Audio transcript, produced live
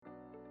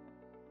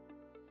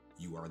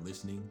You are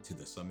listening to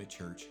the Summit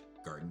Church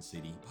Garden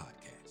City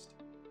podcast.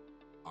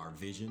 Our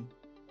vision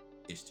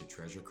is to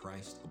treasure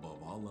Christ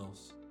above all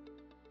else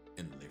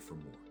and live for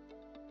more.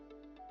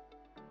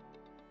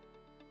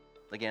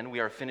 Again, we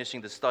are finishing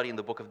the study in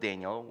the book of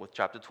Daniel with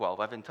chapter 12.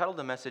 I've entitled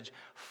the message,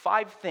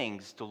 5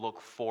 Things to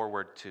Look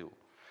Forward to.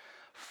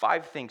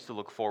 5 things to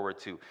look forward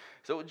to.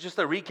 So just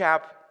a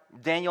recap,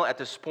 Daniel at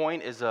this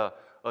point is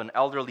an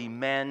elderly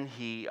man.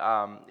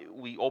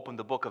 We opened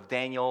the book of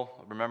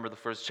Daniel. Remember the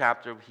first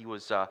chapter, he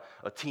was a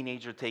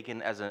teenager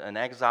taken as an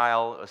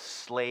exile, a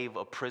slave,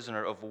 a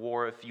prisoner of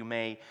war, if you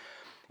may.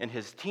 In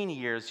his teen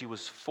years, he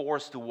was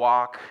forced to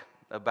walk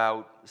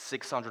about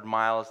 600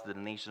 miles to the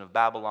nation of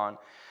Babylon.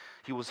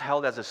 He was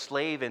held as a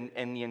slave, and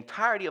the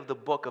entirety of the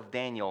book of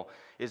Daniel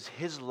is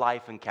his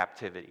life in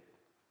captivity.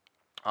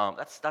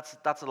 That's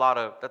a lot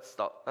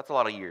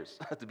of years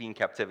to be in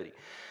captivity.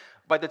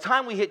 By the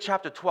time we hit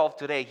chapter 12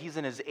 today, he's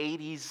in his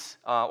 80s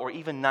or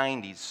even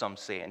 90s, some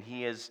say, and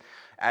he is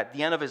at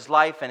the end of his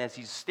life, and as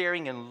he's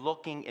staring and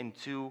looking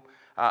into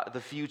the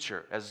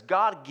future, as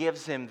God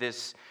gives him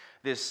this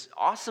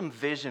awesome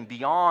vision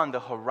beyond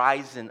the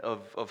horizon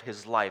of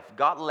his life,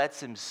 God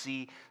lets him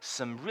see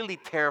some really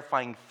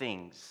terrifying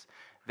things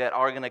that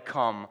are going to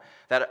come,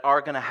 that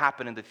are going to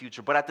happen in the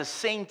future, but at the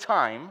same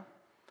time,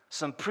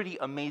 some pretty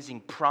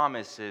amazing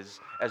promises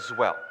as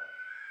well.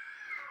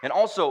 And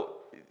also,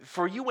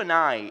 for you and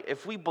I,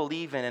 if we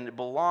believe in and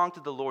belong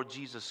to the Lord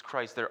Jesus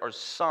Christ, there are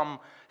some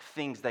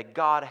things that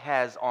God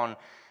has on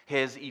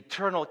His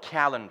eternal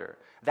calendar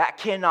that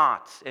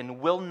cannot and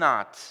will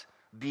not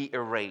be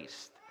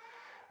erased.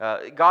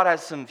 God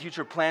has some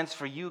future plans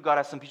for you. God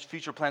has some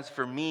future plans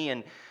for me.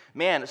 And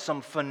man,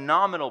 some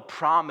phenomenal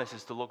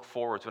promises to look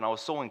forward to. And I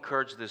was so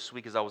encouraged this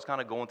week as I was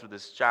kind of going through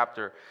this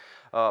chapter.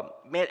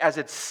 Man, as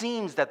it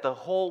seems that the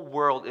whole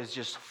world is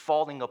just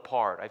falling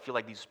apart, I feel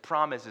like these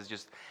promises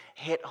just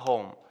hit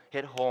home,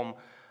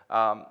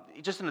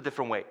 just in a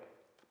different way.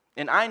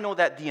 And I know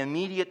that the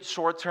immediate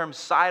short-term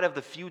side of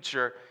the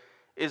future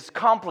is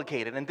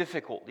complicated and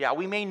difficult. Yeah,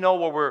 we may know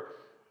where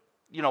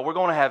we're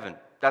going to heaven.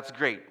 That's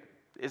great.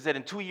 Is it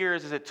in 2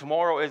 years? Is it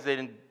tomorrow? Is it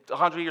in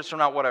 100 years from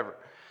now? Whatever.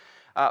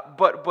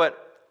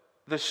 But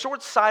the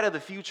short side of the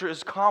future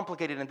is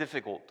complicated and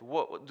difficult.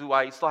 Do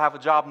I still have a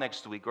job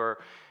next week? Or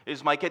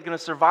is my kid going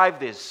to survive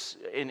this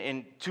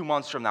in 2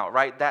 months from now,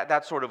 right?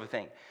 That sort of a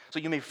thing. So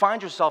you may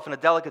find yourself in a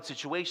delicate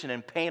situation,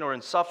 in pain or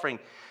in suffering.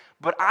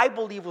 But I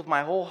believe with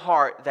my whole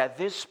heart that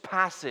this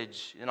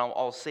passage, and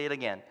I'll say it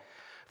again,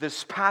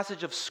 this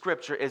passage of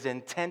Scripture is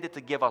intended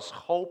to give us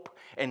hope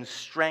and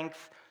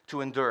strength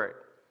to endure it.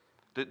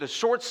 The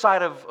short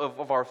side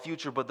of our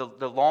future, but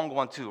the long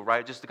one too,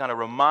 right? Just to kind of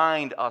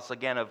remind us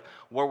again of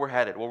where we're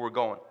headed, where we're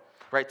going,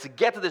 right? To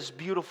get to this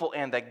beautiful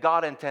end that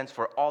God intends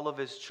for all of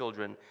His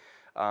children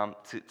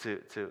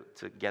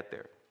to get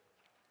there.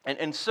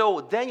 And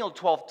so Daniel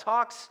 12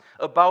 talks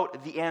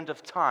about the end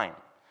of time,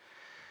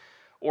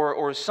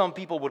 or some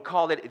people would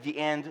call it the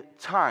end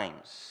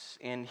times.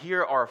 And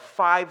here are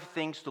 5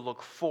 things to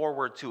look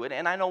forward to.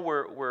 And I know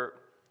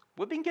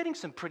we've been getting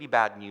some pretty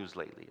bad news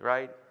lately,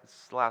 right?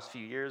 It's the last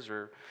few years,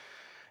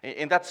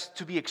 and that's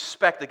to be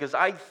expected because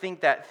I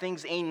think that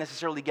things ain't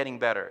necessarily getting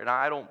better. And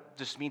I don't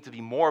just mean to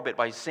be morbid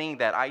by saying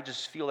that. I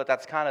just feel that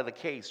that's kind of the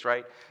case,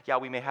 right? Yeah,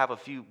 we may have a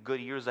few good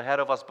years ahead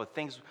of us, but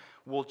things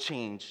will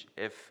change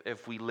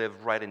if we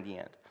live right in the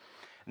end.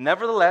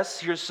 Nevertheless,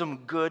 here's some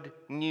good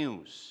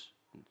news.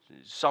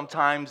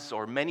 Sometimes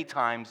or many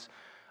times,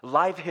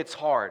 life hits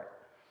hard.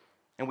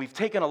 And we've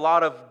taken a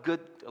lot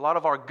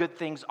of our good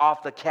things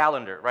off the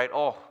calendar, right?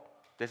 Oh,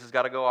 this has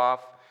got to go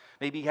off.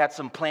 Maybe you had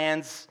some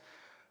plans,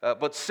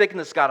 but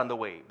sickness got in the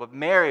way. But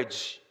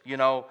marriage,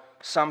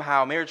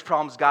 somehow marriage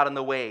problems got in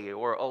the way,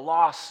 or a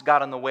loss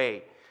got in the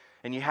way,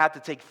 and you had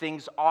to take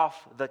things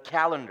off the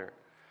calendar.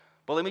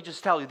 But let me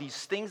just tell you,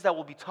 these things that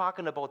we'll be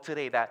talking about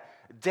today, that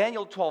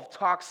Daniel 12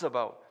 talks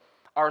about,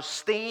 are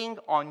staying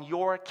on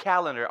your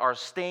calendar, are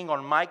staying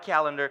on my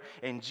calendar,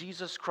 and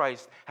Jesus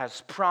Christ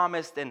has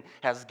promised and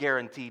has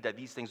guaranteed that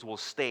these things will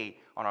stay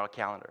on our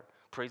calendar.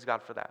 Praise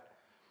God for that.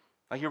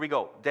 Now here we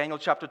go. Daniel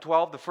chapter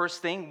 12, the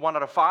first thing, 1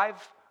 out of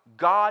 5,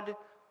 God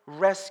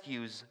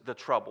rescues the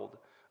troubled.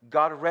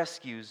 God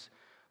rescues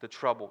the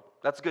troubled.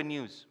 That's good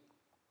news.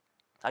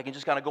 I can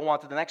just kind of go on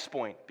to the next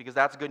point because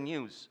that's good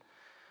news.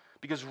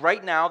 Because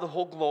right now the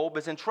whole globe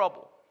is in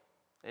trouble.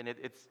 And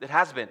it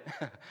has been.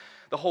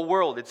 The whole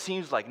world, it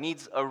seems like,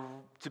 needs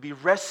to be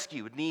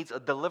rescued, needs a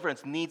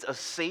deliverance, needs a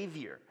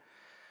Savior.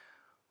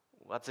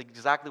 Well, that's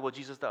exactly what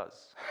Jesus does.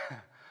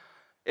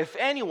 If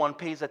anyone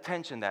pays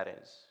attention, that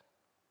is.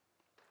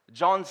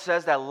 John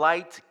says that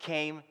light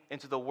came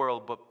into the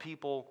world, but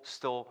people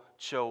still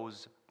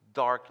chose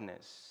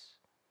darkness.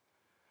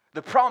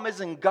 The problem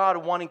isn't God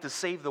wanting to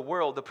save the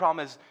world. The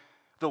problem is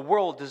the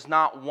world does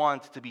not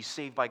want to be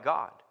saved by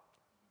God.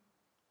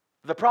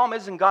 The problem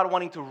isn't God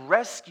wanting to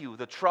rescue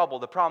the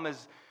troubled. The problem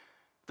is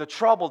the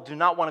troubled do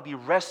not want to be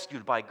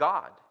rescued by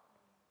God.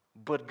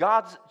 But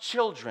God's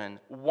children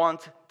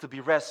want to be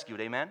rescued.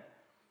 Amen?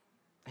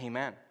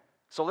 Amen.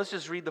 So let's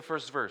just read the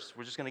first verse.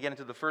 We're just going to get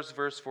into the first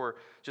verse for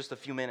just a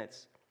few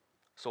minutes.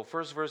 So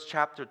first verse,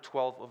 chapter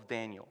 12 of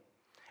Daniel.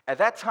 At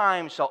that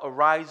time shall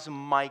arise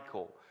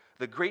Michael,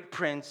 the great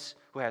prince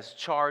who has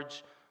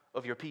charge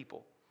of your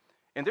people.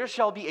 And there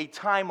shall be a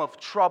time of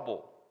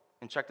trouble.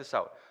 And check this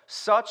out.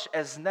 Such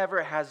as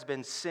never has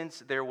been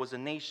since there was a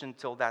nation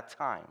till that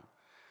time.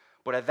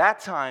 But at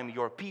that time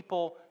your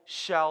people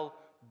shall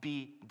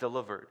be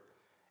delivered.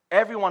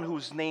 Everyone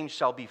whose name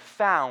shall be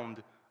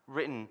found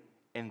written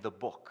in the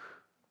book.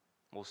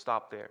 We'll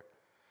stop there.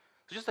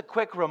 So just a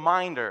quick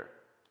reminder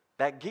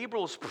that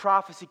Gabriel's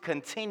prophecy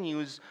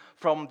continues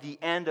from the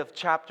end of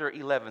chapter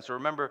 11. So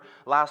remember,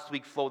 last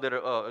week Flo did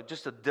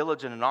just a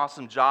diligent and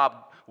awesome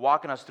job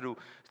walking us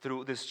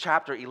through this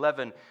chapter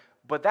 11.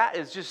 But that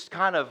is just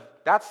kind of,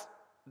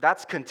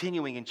 that's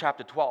continuing in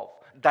chapter 12.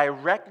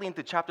 Directly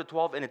into chapter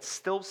 12, and it's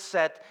still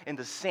set in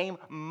the same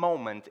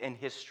moment in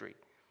history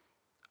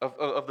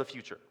of the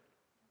future.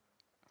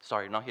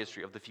 Sorry, not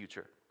history, of the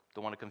future.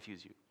 Don't want to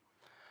confuse you.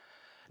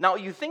 Now,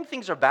 you think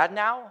things are bad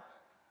now,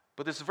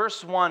 but this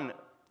verse 1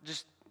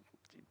 just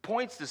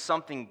points to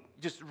something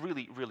just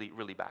really, really,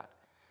 really bad.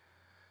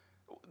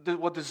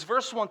 What this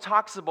verse 1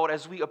 talks about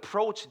as we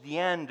approach the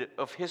end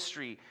of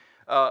history,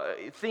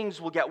 things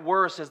will get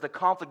worse as the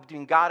conflict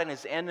between God and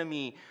his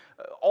enemy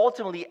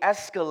ultimately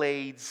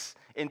escalates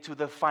into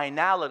the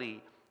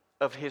finality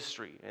of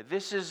history.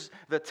 This is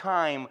the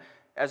time,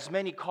 as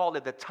many call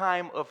it, the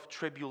time of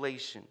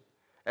tribulation,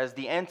 as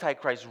the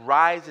Antichrist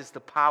rises to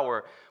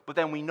power, but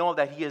then we know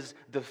that he is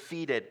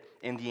defeated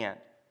in the end.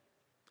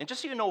 And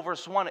just so you know,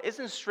 verse 1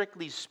 isn't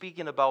strictly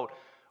speaking about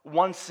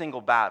one single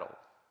battle.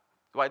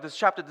 Right? This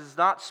chapter does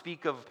not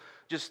speak of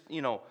just,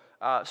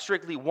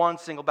 strictly one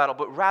single battle,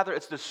 but rather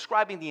it's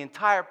describing the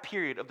entire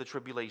period of the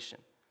tribulation.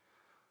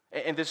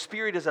 And this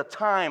period is a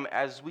time,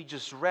 as we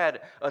just read,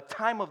 a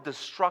time of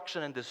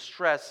destruction and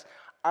distress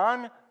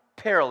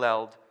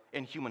unparalleled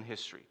in human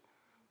history.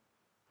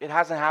 It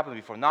hasn't happened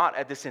before, not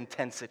at this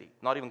intensity,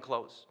 not even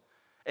close.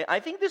 And I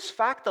think this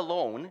fact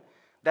alone,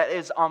 that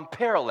is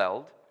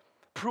unparalleled,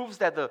 proves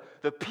that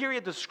the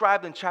period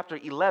described in chapter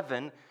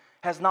 11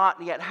 has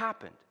not yet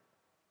happened.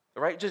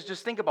 Right?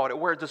 Just think about it.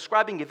 We're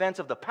describing events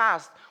of the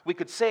past. We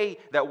could say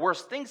that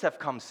worse things have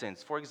come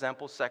since. For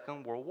example,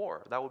 Second World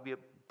War. That would be a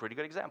pretty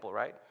good example,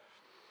 right?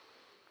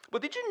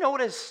 But did you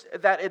notice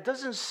that it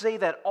doesn't say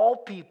that all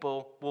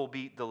people will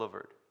be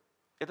delivered?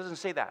 It doesn't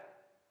say that.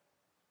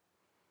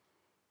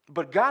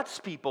 But God's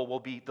people will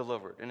be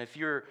delivered. And if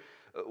you're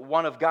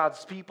one of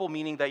God's people,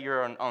 meaning that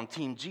you're on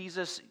Team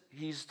Jesus,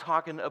 he's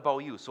talking about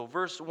you. So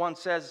verse 1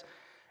 says,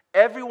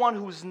 everyone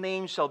whose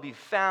name shall be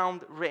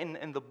found written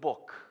in the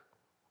book.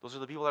 Those are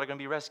the people that are going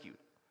to be rescued.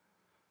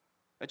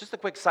 And just a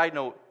quick side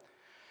note,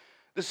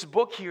 this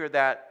book here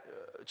that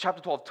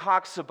chapter 12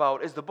 talks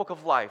about is the book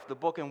of life, the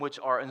book in which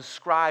are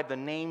inscribed the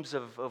names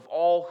of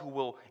all who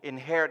will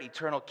inherit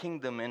eternal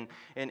kingdom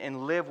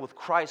and live with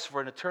Christ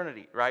for an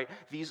eternity, right?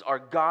 These are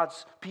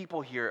God's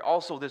people here.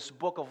 Also, this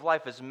book of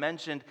life is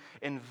mentioned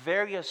in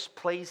various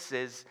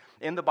places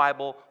in the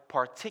Bible,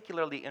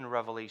 particularly in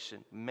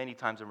Revelation, many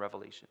times in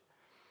Revelation.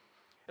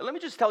 And let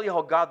me just tell you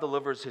how God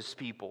delivers his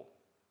people.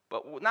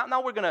 But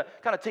now we're going to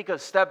kind of take a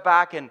step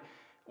back and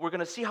we're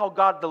going to see how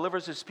God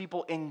delivers his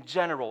people in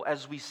general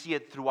as we see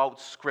it throughout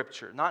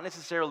Scripture. Not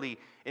necessarily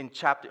in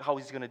how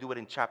he's going to do it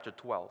in chapter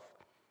 12.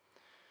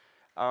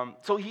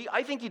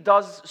 I think he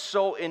does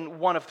so in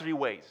one of three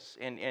ways.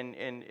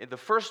 And the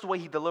first way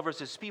he delivers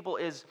his people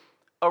is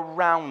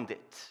around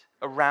it.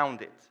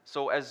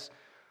 So as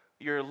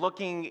you're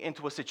looking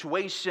into a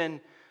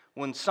situation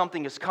when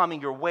something is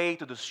coming your way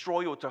to destroy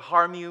you or to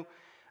harm you,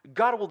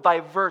 God will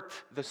divert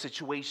the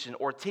situation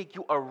or take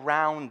you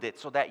around it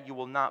so that you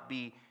will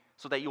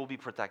be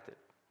protected.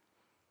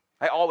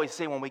 I always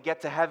say when we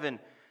get to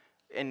heaven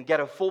and get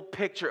a full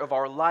picture of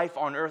our life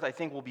on earth, I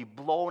think we'll be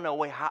blown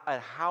away at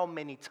how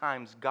many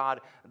times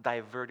God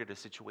diverted a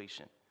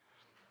situation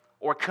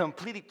or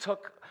completely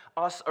took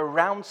us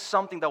around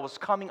something that was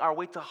coming our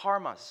way to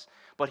harm us,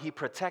 but he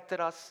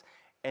protected us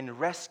and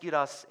rescued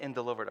us and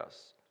delivered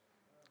us.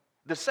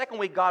 The second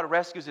way God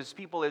rescues his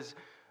people is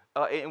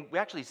and we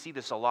actually see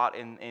this a lot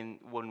in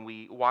when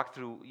we walk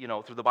through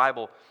the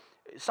Bible.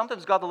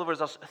 Sometimes God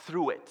delivers us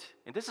through it.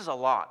 And this is a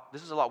lot.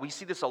 We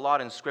see this a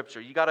lot in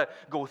Scripture. You got to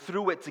go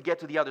through it to get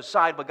to the other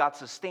side, but God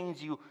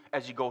sustains you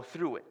as you go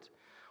through it.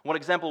 One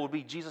example would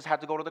be Jesus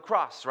had to go to the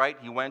cross, right?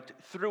 He went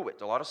through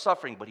it. A lot of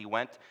suffering, but he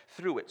went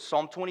through it.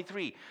 Psalm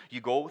 23, you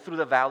go through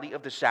the valley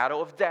of the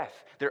shadow of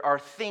death. There are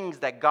things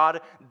that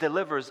God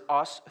delivers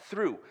us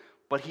through.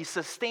 But he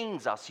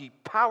sustains us. He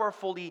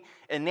powerfully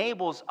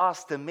enables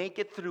us to make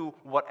it through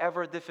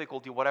whatever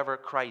difficulty, whatever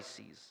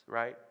crises,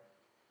 right?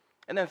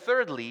 And then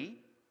thirdly,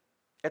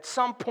 at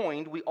some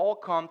point, we all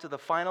come to the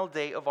final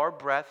day of our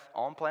breath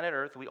on planet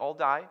Earth. We all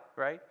die,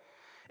 right?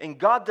 And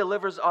God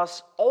delivers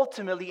us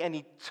ultimately and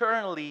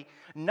eternally,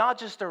 not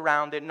just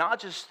around it,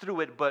 not just through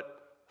it, but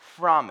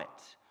from it.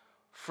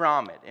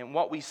 From it. And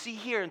what we see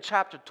here in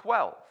chapter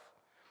 12,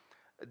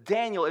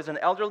 Daniel is an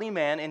elderly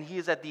man, and he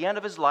is at the end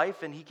of his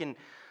life, and he can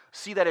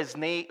see that his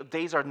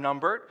days are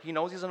numbered. He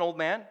knows he's an old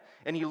man,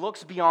 and he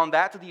looks beyond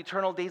that to the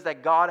eternal days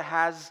that God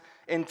has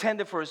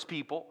intended for his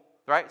people,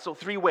 right? So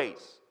 3 ways.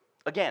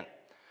 Again,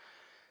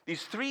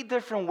 these 3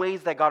 different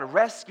ways that God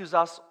rescues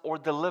us or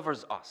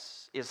delivers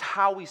us is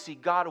how we see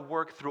God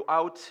work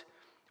throughout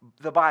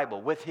the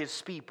Bible with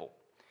his people.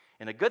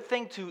 And a good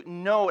thing to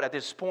note at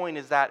this point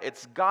is that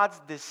it's God's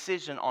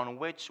decision on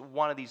which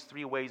one of these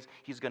 3 ways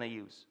he's going to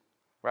use,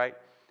 right?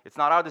 It's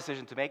not our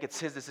decision to make, it's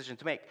his decision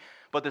to make.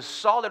 But the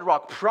solid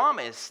rock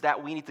promise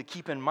that we need to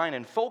keep in mind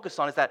and focus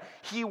on is that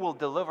he will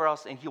deliver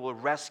us and he will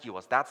rescue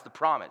us. That's the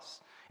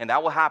promise. And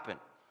that will happen,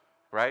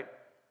 right?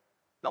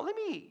 Now let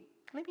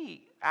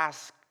me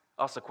ask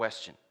us a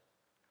question.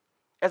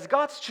 As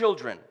God's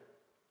children,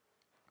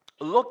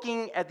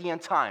 looking at the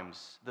end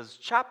times, does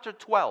chapter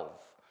 12,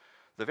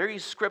 the very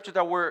scripture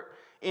that we're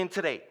in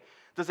today,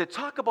 does it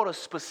talk about a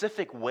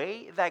specific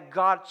way that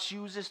God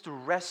chooses to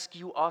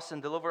rescue us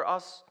and deliver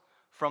us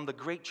from the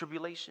great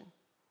tribulation?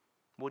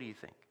 What do you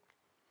think?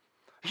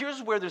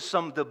 Here's where there's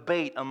some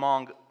debate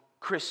among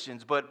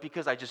Christians, but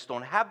because I just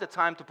don't have the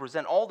time to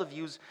present all the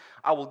views,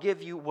 I will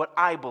give you what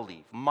I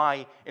believe,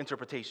 my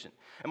interpretation.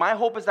 And my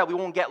hope is that we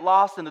won't get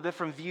lost in the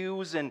different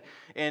views and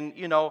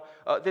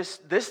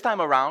this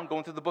time around,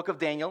 going through the book of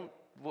Daniel.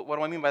 What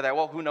do I mean by that?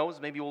 Well, who knows?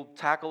 Maybe we'll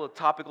tackle a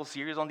topical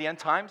series on the end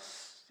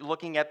times,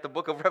 looking at the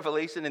book of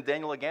Revelation and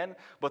Daniel again,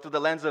 but through the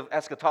lens of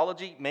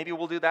eschatology. Maybe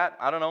we'll do that.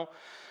 I don't know.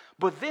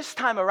 But this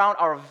time around,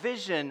 our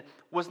vision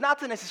was not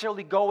to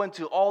necessarily go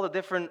into all the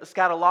different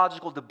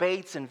eschatological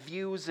debates and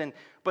views,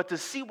 but to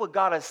see what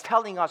God is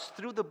telling us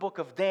through the book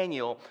of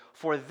Daniel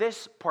for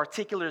this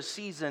particular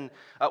season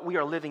we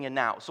are living in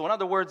now. So in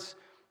other words,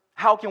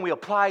 how can we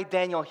apply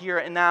Daniel here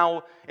and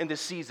now in this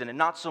season and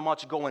not so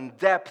much go in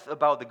depth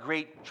about the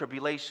great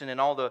tribulation and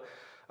all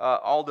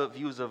the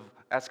views of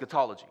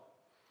eschatology?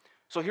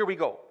 So here we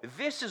go.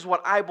 This is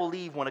what I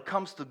believe when it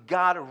comes to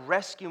God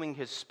rescuing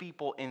his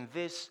people in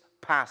this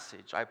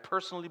passage. I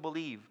personally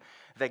believe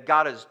that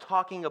God is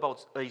talking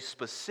about a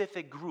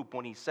specific group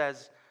when he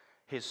says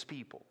his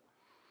people.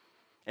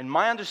 And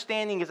my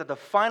understanding is that the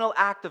final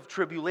act of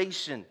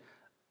tribulation,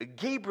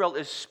 Gabriel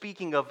is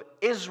speaking of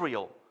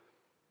Israel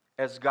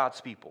as God's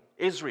people.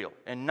 Israel,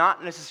 and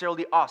not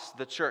necessarily us,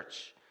 the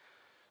church.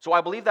 So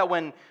I believe that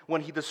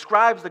when he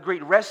describes the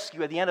great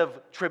rescue at the end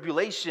of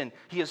tribulation,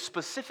 he is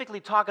specifically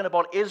talking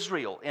about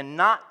Israel and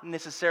not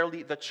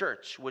necessarily the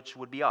church, which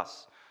would be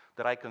us.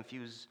 Did I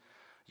confuse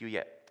you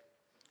yet?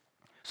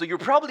 So you're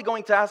probably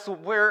going to ask,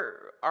 where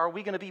are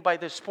we going to be by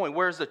this point?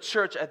 Where is the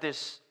church at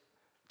this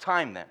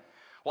time then?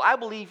 Well,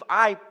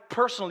 I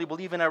personally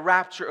believe in a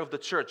rapture of the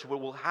church, which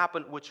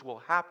will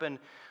happen,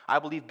 I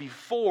believe,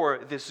 before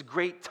this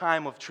great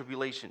time of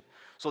tribulation.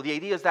 So the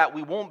idea is that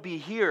we won't be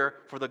here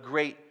for the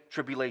great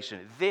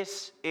tribulation.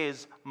 This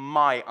is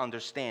my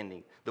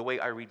understanding, the way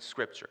I read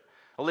Scripture.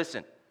 Well,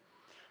 listen,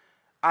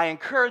 I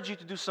encourage you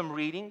to do some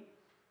reading,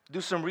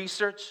 do some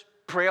research,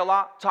 pray a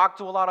lot, talk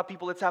to a lot of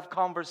people. Let's have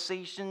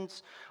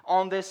conversations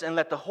on this and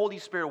let the Holy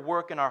Spirit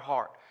work in our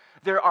heart.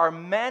 There are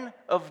men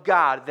of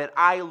God that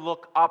I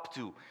look up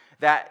to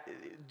that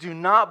do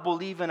not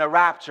believe in a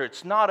rapture.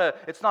 It's not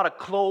a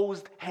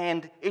closed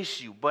hand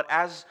issue. But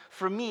as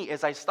for me,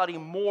 as I study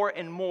more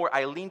and more,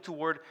 I lean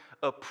toward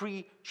a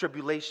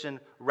pre-tribulation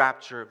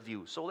rapture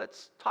view. So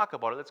let's talk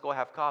about it. Let's go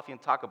have coffee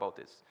and talk about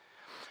this.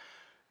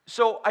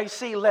 So I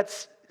say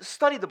let's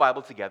study the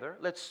Bible together.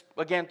 Let's,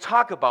 again,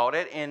 talk about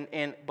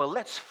it, but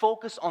let's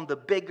focus on the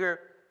bigger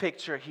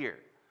picture here,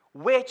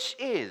 which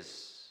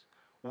is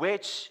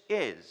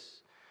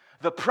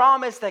the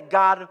promise that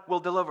God will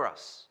deliver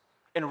us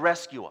and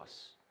rescue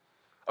us.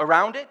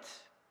 Around it,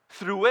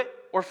 through it,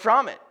 or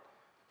from it.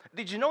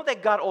 Did you know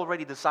that God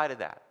already decided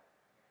that?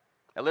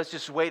 Now let's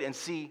just wait and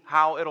see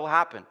how it'll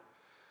happen.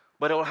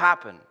 But it'll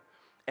happen,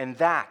 and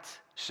that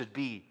should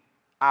be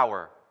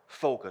our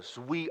focus.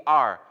 We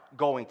are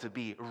going to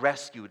be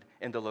rescued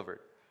and delivered.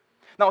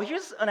 Now,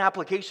 here's an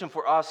application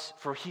for us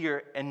for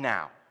here and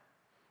now.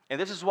 And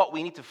this is what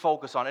we need to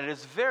focus on. It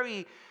is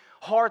very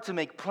hard to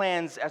make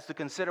plans as to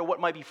consider what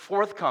might be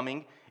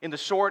forthcoming in the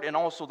short and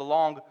also the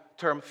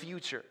long-term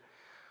future.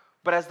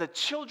 But as the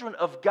children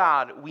of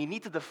God, we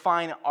need to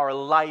define our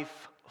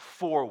life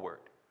forward.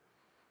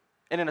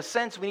 And in a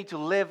sense, we need to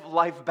live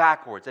life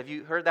backwards. Have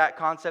you heard that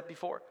concept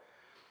before?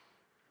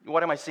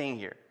 What am I saying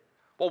here?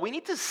 Well, we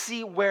need to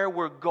see where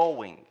we're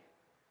going.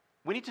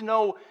 We need to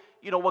know,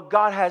 what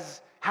God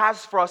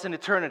has for us in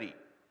eternity.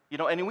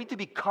 And we need to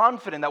be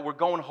confident that we're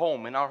going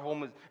home, and our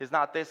home is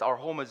not this, our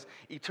home is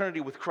eternity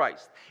with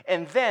Christ.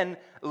 And then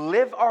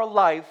live our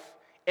life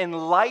in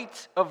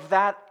light of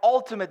that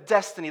ultimate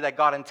destiny that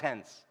God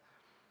intends.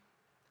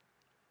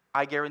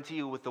 I guarantee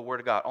you with the Word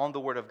of God, on the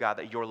Word of God,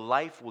 that your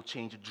life will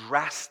change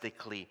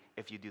drastically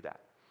if you do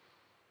that.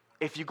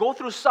 If you go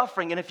through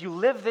suffering and if you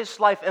live this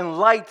life in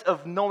light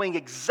of knowing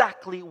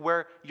exactly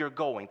where you're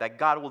going, that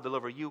God will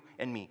deliver you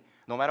and me,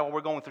 no matter what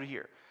we're going through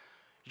here,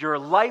 your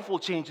life will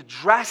change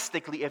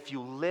drastically if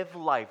you live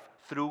life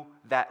through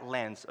that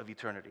lens of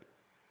eternity.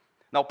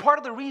 Now, part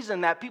of the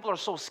reason that people are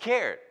so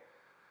scared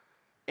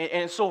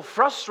and so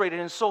frustrated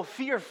and so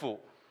fearful,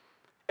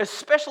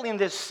 especially in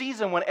this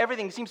season when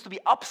everything seems to be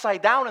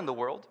upside down in the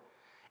world,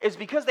 is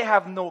because they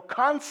have no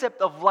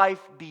concept of life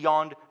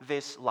beyond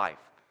this life,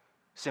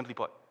 simply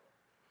put.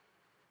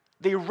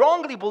 They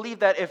wrongly believe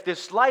that if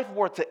this life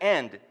were to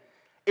end,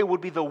 it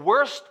would be the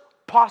worst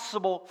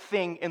possible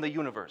thing in the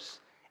universe.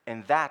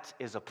 And that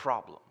is a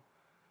problem.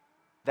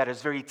 That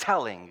is very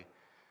telling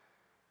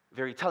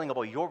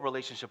about your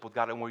relationship with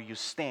God and where you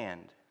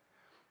stand,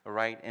 all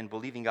right, in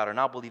believing God or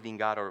not believing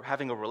God, or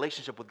having a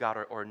relationship with God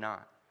or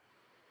not.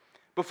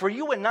 But for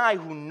you and I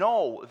who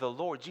know the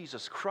Lord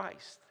Jesus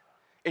Christ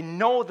and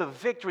know the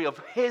victory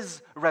of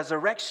His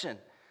resurrection,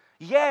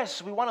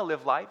 yes, we want to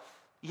live life.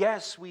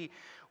 Yes, we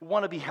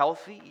want to be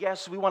healthy.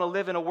 Yes, we want to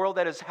live in a world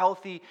that is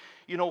healthy,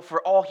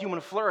 for all human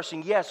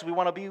flourishing. Yes, we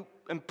want to be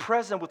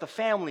present with the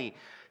family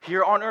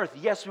here on earth.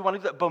 Yes, we want to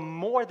do that. But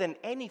more than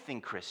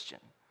anything, Christian,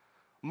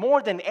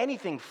 more than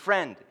anything,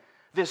 friend,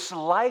 this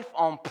life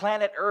on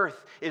planet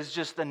Earth is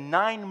just the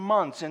 9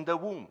 months in the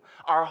womb.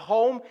 Our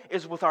home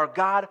is with our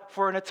God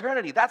for an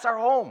eternity. That's our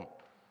home.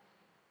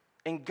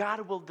 And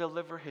God will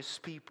deliver His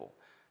people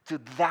to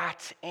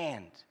that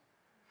end.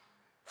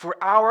 For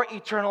our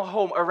eternal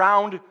home,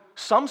 around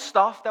some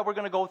stuff that we're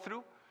going to go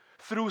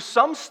through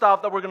some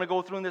stuff that we're going to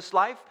go through in this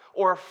life,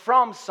 or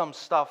from some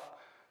stuff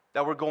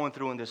that we're going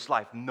through in this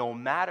life, no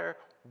matter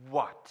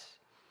what.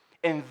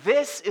 And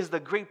this is the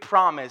great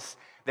promise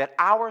that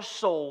our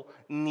soul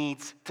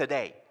needs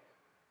today.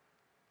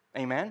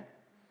 Amen?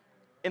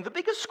 And the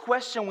biggest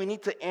question we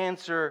need to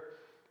answer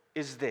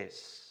is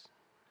this: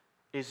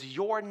 is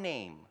your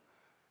name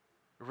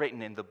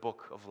written in the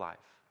book of life?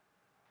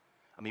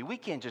 I mean, we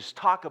can't just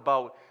talk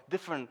about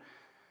different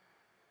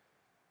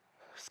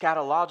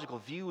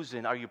scatological views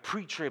and are you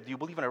pre-trib, do you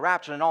believe in a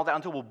rapture and all that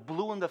until we're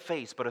blue in the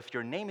face. But if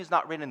your name is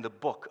not written in the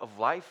book of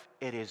life,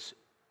 it is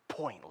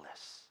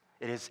pointless.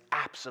 It is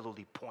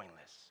absolutely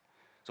pointless.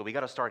 So we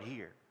got to start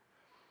here.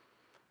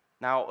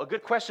 Now, a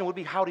good question would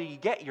be, how do you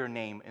get your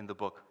name in the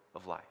book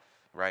of life,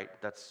 right?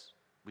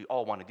 We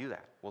all want to do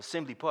that. Well,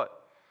 simply put,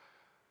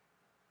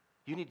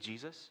 you need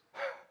Jesus.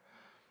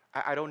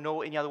 I don't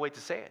know any other way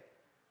to say it.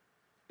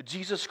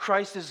 Jesus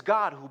Christ is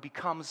God who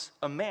becomes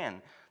a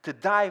man to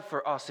die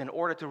for us in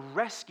order to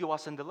rescue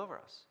us and deliver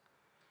us.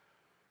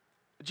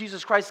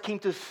 Jesus Christ came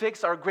to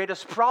fix our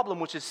greatest problem,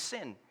 which is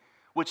sin,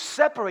 which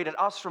separated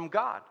us from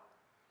God,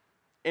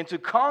 and to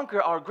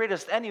conquer our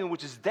greatest enemy,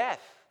 which is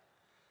death.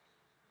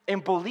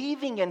 And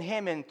believing in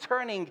Him and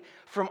turning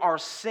from our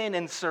sin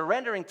and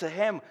surrendering to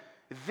Him,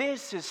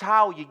 this is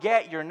how you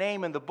get your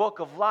name in the book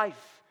of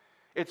life.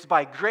 It's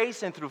by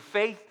grace and through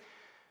faith,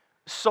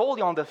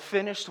 solely on the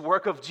finished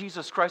work of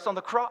Jesus Christ on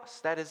the cross.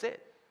 That is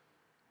it.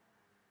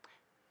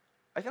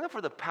 I think that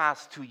for the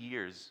past 2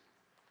 years,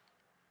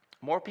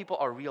 more people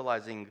are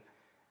realizing,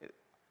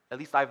 at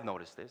least I've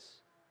noticed this,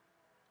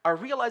 are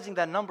realizing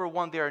that number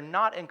one, they are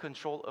not in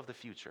control of the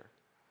future.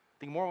 I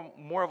think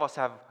more of us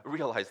have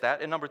realized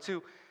that. And number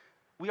two,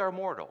 we are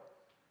mortal.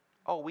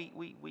 Oh, we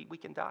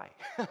can die.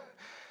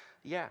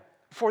 Yeah.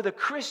 For the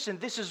Christian,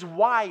 this is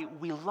why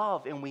we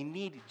love and we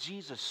need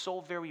Jesus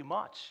so very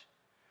much.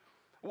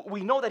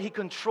 We know that He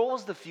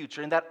controls the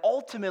future and that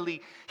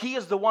ultimately He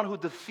is the one who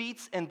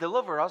defeats and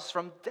delivers us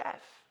from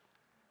death.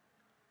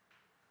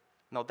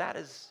 Now that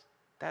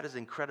is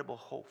incredible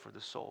hope for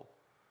the soul.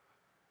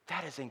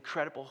 That is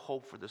incredible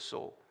hope for the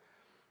soul.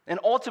 And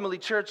ultimately,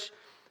 church,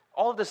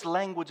 all of this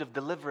language of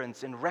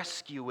deliverance and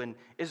rescue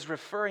is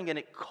referring, and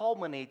it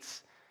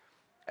culminates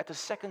at the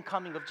second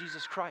coming of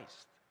Jesus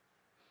Christ,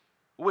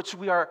 which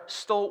we are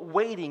still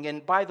waiting.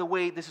 And by the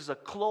way, this is a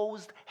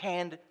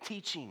closed-hand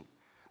teaching.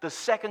 The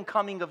second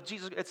coming of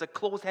Jesus, it's a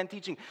closed-hand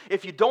teaching.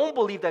 If you don't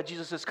believe that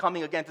Jesus is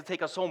coming again to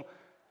take us home,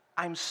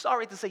 I'm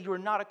sorry to say you are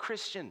not a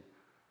Christian.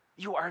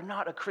 You are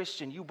not a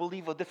Christian. You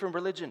believe a different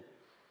religion.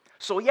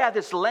 So yeah,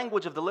 this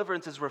language of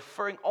deliverance is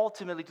referring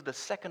ultimately to the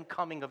second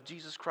coming of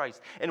Jesus Christ.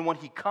 And when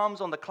He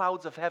comes on the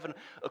clouds of heaven,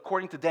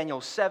 according to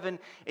Daniel 7,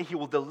 and He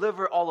will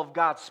deliver all of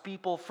God's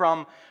people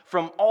from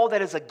all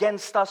that is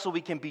against us so we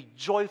can be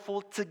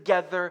joyful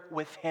together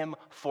with Him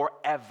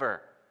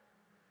forever.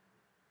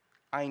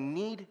 I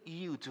need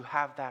you to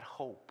have that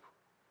hope.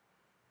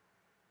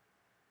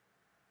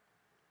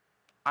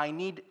 I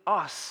need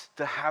us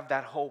to have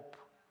that hope.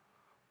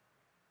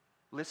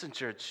 Listen,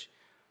 church,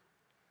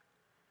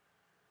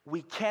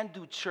 we can't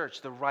do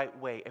church the right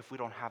way if we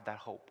don't have that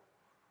hope.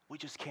 We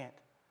just can't.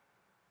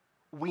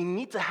 We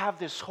need to have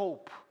this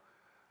hope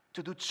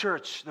to do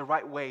church the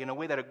right way, in a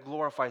way that it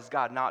glorifies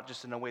God, not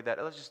just in a way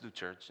that, let's just do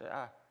church.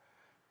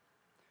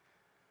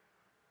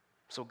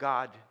 So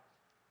God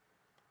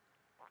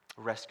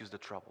rescues the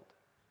troubled.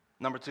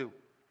 Number two,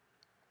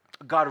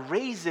 God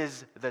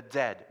raises the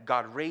dead.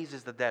 God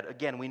raises the dead.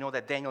 Again, we know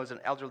that Daniel is an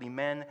elderly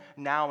man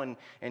now, and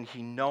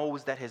he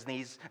knows that his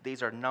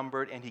days are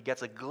numbered, and he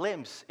gets a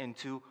glimpse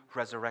into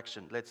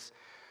resurrection. Let's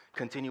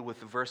continue with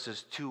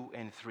verses 2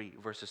 and 3.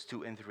 Verses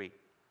 2 and 3.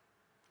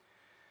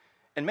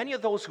 And many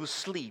of those who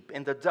sleep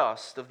in the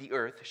dust of the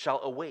earth shall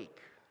awake,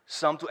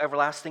 some to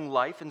everlasting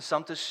life, and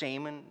some to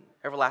shame and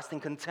everlasting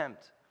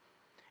contempt.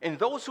 And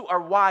those who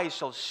are wise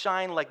shall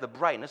shine like the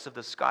brightness of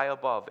the sky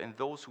above, and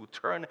those who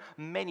turn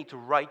many to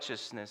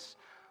righteousness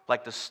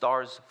like the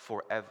stars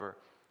forever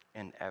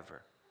and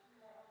ever.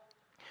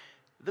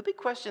 The big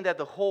question that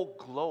the whole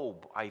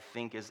globe, I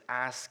think, is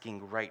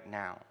asking right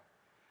now,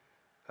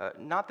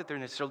 not that they're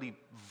necessarily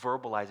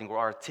verbalizing or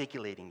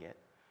articulating it,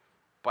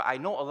 but I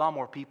know a lot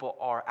more people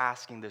are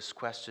asking this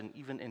question,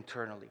 even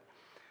internally,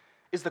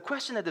 is the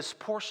question that this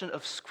portion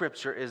of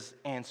Scripture is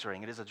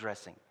answering, it is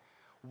addressing.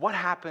 What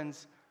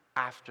happens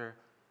after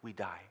we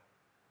die?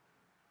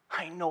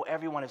 I know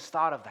everyone has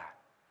thought of that.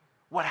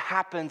 What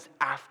happens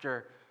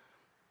after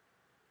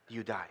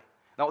you die?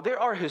 Now, there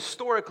are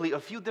historically a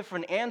few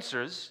different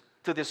answers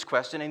to this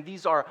question, and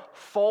these are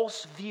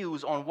false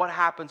views on what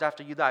happens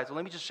after you die. So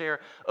let me just share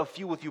a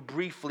few with you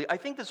briefly. I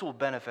think this will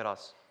benefit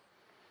us.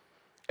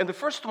 And the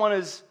first one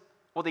is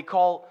what they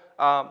call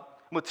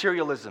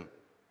materialism,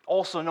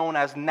 also known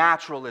as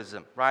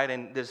naturalism, right?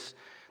 And this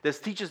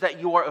teaches that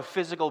you are a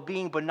physical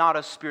being but not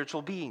a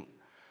spiritual being,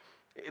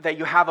 that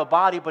you have a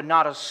body but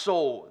not a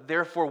soul.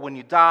 Therefore, when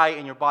you die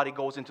and your body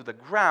goes into the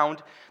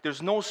ground,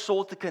 there's no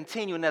soul to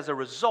continue, and as a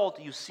result,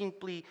 you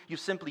simply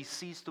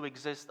cease to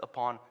exist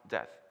upon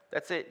death.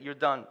 That's it, you're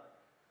done.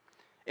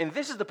 And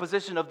this is the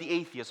position of the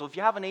atheist. So if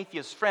you have an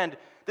atheist friend,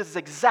 this is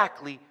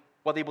exactly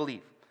what they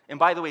believe. And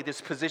by the way,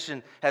 this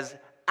position has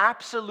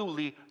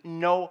absolutely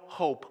no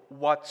hope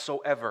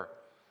whatsoever.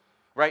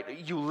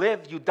 Right? You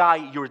live, you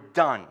die, you're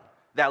done.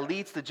 That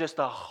leads to just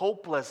a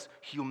hopeless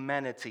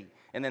humanity.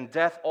 And then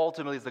death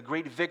ultimately is the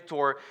great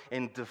victor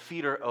and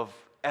defeater of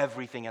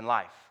everything in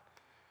life.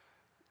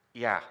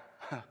 Yeah,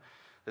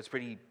 that's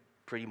pretty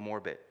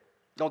morbid.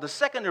 Now, the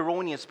second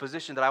erroneous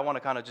position that I want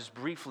to kind of just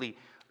briefly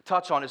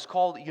touch on is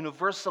called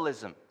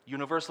universalism.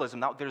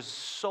 Universalism. Now, there's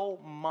so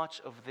much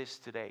of this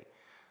today,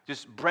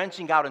 just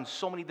branching out in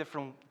so many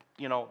different,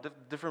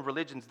 different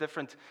religions,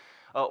 different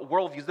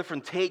worldviews,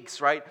 different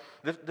takes, right?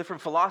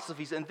 Different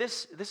philosophies. And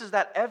this is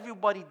that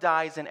everybody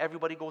dies and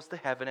everybody goes to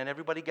heaven and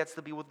everybody gets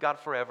to be with God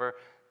forever.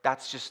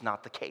 That's just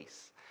not the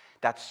case.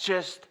 That's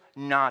just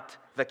not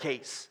the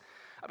case.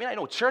 I mean, I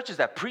know churches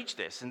that preach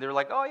this, and they're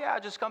like, oh yeah,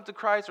 just come to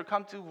Christ or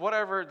come to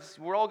whatever.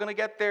 We're all going to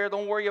get there.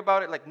 Don't worry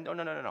about it. Like,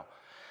 no.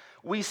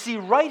 We see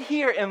right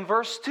here in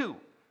verse 2,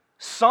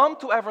 some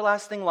to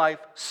everlasting life,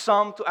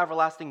 some to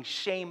everlasting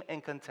shame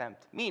and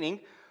contempt.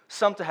 Meaning,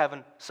 some to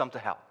heaven, some to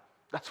hell.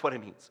 That's what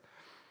it means.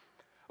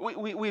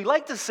 We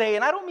like to say,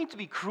 and I don't mean to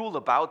be cruel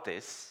about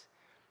this,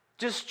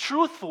 just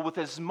truthful with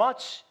as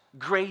much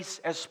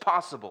grace as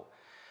possible.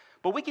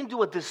 But we can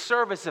do a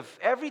disservice if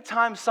every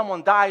time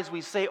someone dies,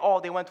 we say,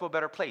 oh, they went to a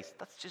better place.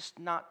 That's just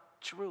not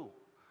true.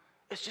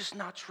 It's just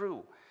not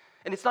true.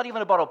 And it's not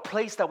even about a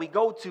place that we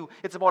go to.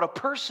 It's about a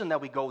person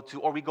that we go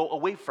to or we go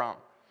away from.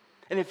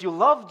 And if you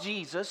love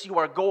Jesus, you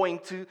are going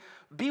to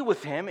be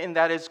with him, and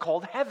that is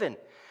called heaven.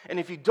 And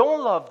if you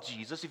don't love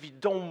Jesus, if you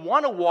don't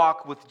want to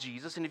walk with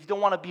Jesus, and if you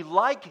don't want to be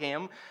like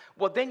him,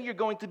 well, then you're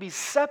going to be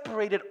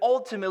separated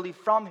ultimately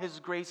from his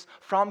grace,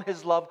 from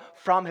his love,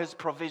 from his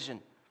provision.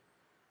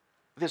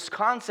 This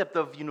concept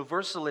of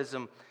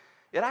universalism,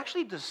 it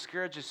actually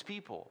discourages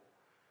people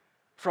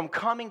from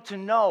coming to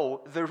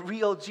know the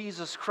real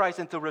Jesus Christ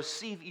and to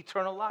receive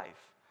eternal life.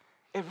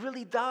 It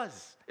really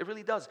does. It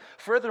really does.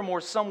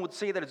 Furthermore, some would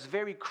say that it's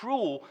very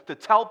cruel to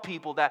tell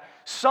people that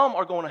some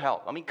are going to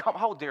hell. I mean,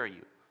 how dare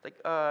you? Like,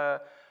 I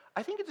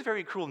think it's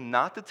very cruel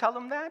not to tell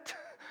them that,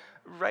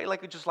 right?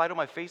 Like, just lie to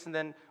my face and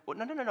then, well,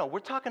 no. We're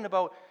talking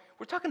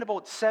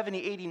about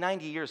 70, 80,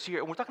 90 years here,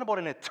 and we're talking about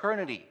an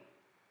eternity.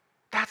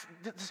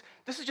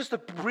 This is just a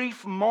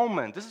brief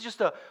moment. This is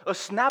just a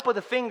snap of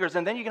the fingers,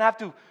 and then you're going to have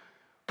to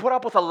put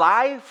up with a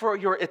lie for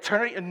your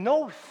eternity.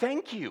 No,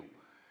 thank you.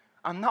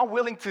 I'm not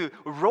willing to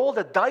roll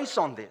the dice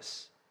on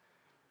this.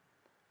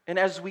 And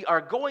as we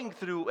are going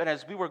through, and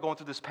as we were going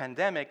through this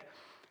pandemic,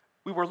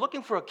 we were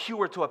looking for a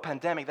cure to a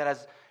pandemic that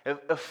has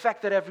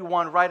affected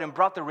everyone, right, and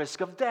brought the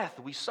risk of death.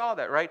 We saw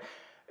that, right?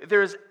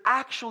 There is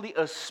actually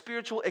a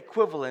spiritual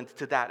equivalent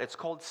to that. It's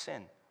called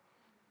sin.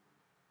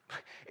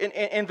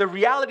 And the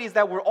reality is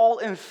that we're all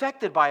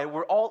infected by it.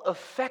 We're all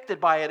affected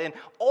by it. And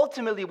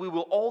ultimately, we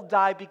will all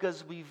die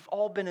because we've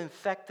all been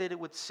infected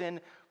with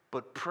sin.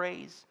 But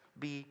praise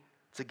be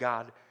to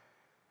God.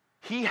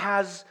 He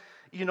has,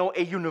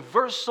 a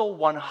universal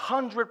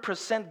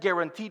 100%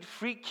 guaranteed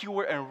free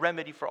cure and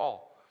remedy for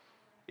all.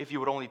 If you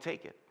would only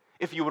take it.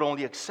 If you would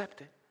only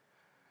accept it.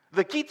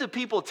 The key to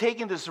people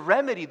taking this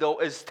remedy, though,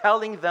 is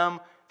telling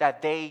them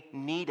that they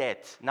need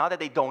it. Not that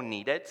they don't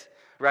need it.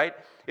 Right?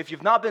 If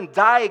you've not been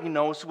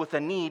diagnosed with a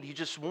need, you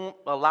just won't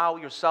allow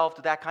yourself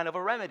to that kind of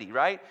a remedy,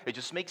 right? It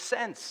just makes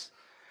sense.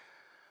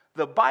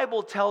 The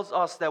Bible tells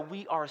us that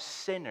we are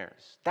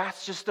sinners.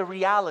 That's just the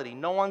reality.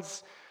 No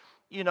one's,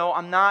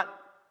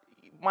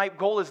 my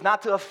goal is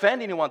not to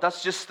offend anyone.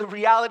 That's just the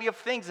reality of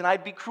things, and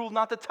I'd be cruel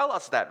not to tell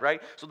us that,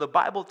 right? So the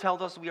Bible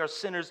tells us we are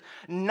sinners,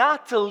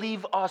 not to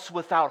leave us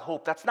without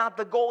hope. That's not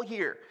the goal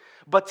here,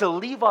 but to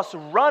leave us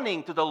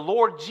running to the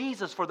Lord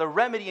Jesus for the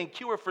remedy and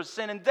cure for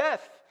sin and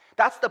death.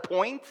 That's the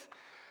point.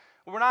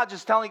 We're not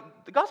just the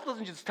gospel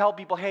doesn't just tell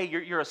people, hey,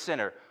 you're a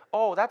sinner.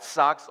 Oh, that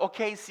sucks.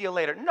 Okay, see you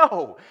later.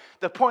 No.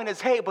 The point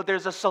is, hey, but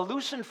there's a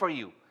solution for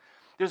you.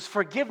 There's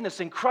forgiveness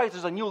in Christ.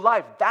 There's a new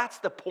life. That's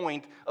the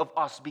point of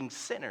us being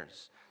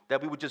sinners.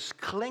 That we would just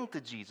cling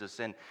to Jesus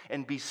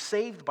and be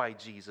saved by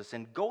Jesus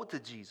and go to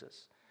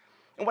Jesus.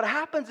 And what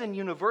happens in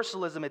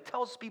universalism, it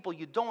tells people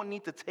you don't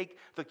need to take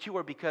the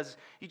cure because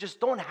you just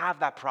don't have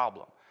that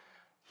problem.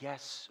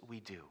 Yes, we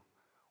do.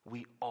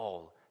 We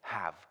all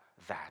have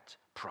that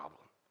problem.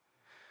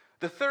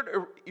 The third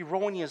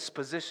erroneous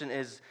position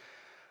is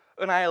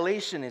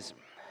annihilationism.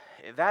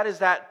 That is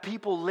that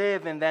people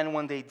live and then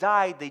when they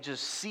die, they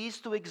just cease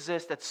to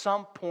exist at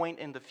some point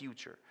in the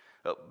future.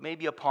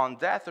 Maybe upon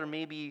death or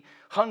maybe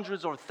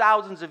hundreds or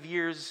thousands of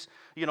years,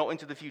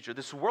 into the future.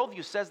 This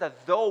worldview says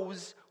that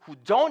those who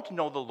don't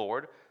know the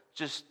Lord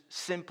just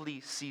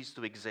simply cease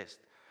to exist,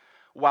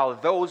 while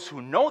those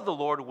who know the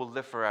Lord will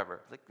live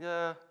forever.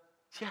 I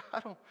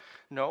don't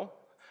know.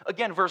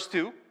 Again, verse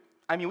 2.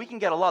 We can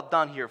get a lot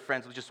done here,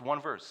 friends, with just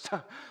one verse.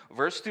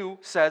 Verse 2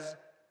 says,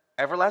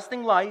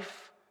 everlasting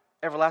life,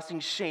 everlasting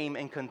shame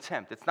and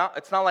contempt. It's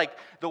not like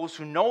those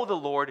who know the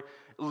Lord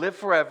live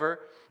forever,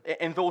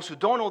 and those who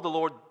don't know the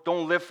Lord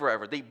don't live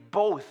forever. They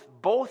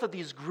both of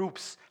these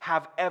groups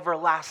have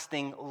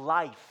everlasting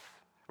life,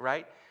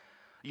 right?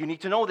 You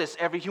need to know this.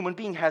 Every human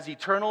being has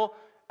eternal,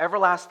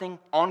 everlasting,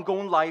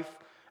 ongoing life.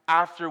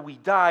 After we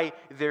die,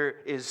 there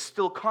is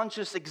still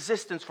conscious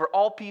existence for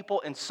all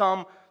people, and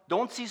some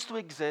don't cease to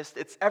exist.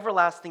 It's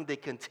everlasting. They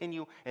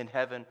continue in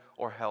heaven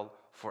or hell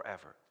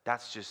forever.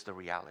 That's just the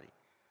reality.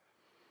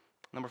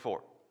 Number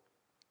 4.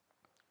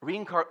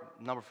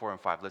 Number 4 and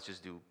 5. Let's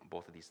just do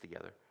both of these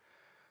together.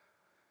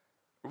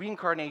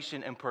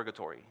 Reincarnation and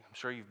purgatory. I'm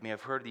sure you may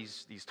have heard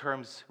these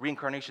terms.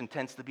 Reincarnation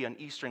tends to be an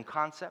Eastern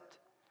concept,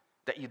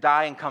 that you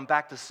die and come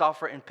back to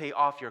suffer and pay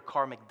off your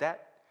karmic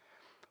debt.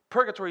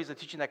 Purgatory is a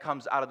teaching that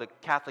comes out of the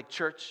Catholic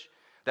Church,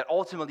 that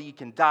ultimately you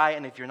can die,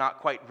 and if you're not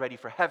quite ready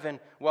for heaven,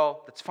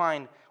 well, that's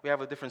fine. We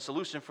have a different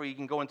solution for you. You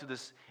can go into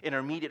this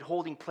intermediate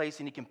holding place,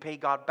 and you can pay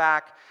God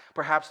back,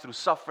 perhaps through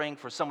suffering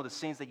for some of the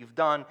sins that you've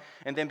done,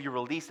 and then be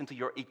released into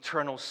your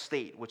eternal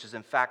state, which is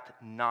in fact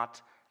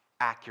not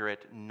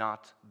accurate,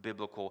 not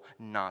biblical,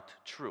 not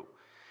true.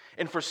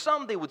 And for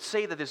some, they would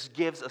say that this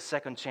gives a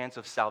second chance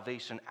of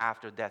salvation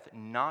after death.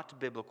 Not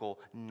biblical,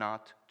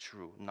 not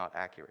true, not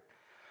accurate.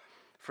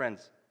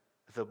 Friends,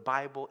 the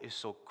Bible is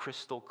so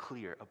crystal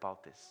clear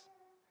about this.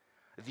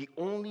 The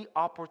only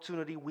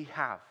opportunity we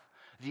have,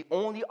 the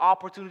only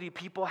opportunity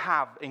people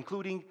have,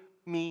 including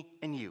me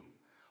and you,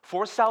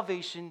 for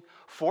salvation,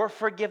 for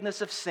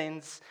forgiveness of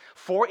sins,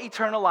 for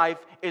eternal life,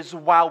 is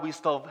while we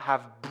still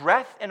have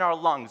breath in our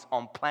lungs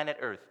on planet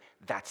Earth.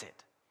 That's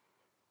it.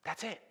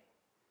 That's it.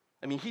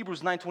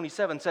 Hebrews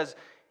 9:27 says,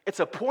 it's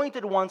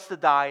appointed once to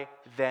die,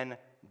 then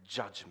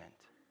judgment.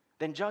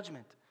 Then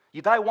judgment.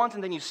 You die once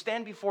and then you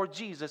stand before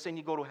Jesus and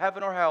you go to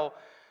heaven or hell,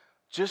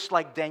 just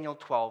like Daniel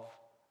 12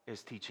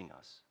 is teaching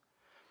us.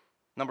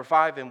 Number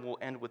 5, and we'll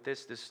end with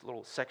this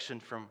little section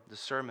from the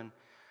sermon.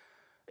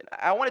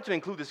 I wanted to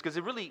include this because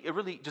it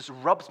really just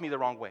rubs me the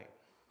wrong way.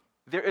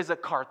 There is a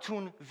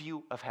cartoon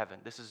view of heaven.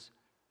 This is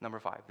number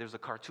 5. There's a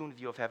cartoon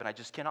view of heaven. I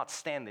just cannot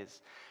stand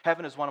this.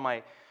 Heaven is one of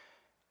my,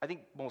 I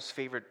think, most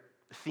favorite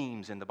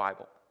themes in the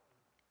Bible.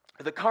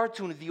 The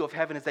cartoon view of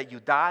heaven is that you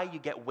die, you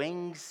get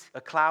wings,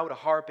 a cloud, a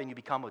harp, and you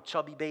become a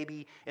chubby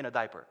baby in a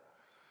diaper.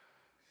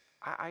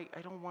 I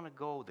don't want to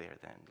go there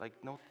then.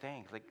 No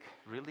thanks.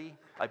 Really?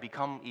 I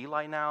become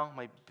Eli now?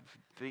 My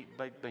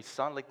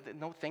son?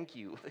 No thank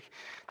you.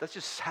 That's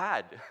just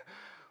sad.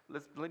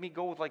 Let me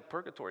go with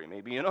purgatory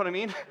maybe. You know what I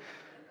mean?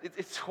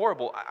 It's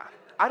horrible.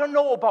 I don't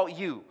know about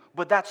you,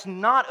 but that's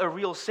not a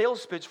real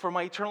sales pitch for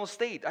my eternal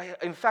state.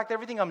 In fact,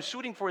 everything I'm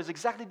shooting for is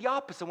exactly the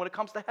opposite when it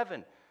comes to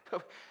heaven.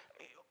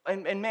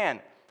 And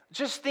man,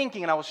 just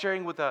thinking, and I was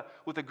sharing with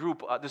a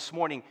group this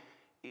morning,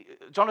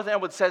 Jonathan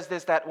Edwards says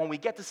this, that when we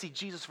get to see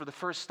Jesus for the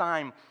first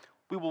time,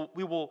 we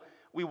will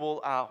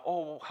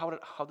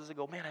how does it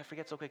go? Man, I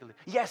forget so quickly.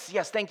 Yes,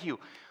 thank you.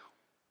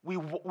 We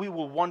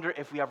will wonder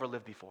if we ever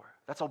lived before.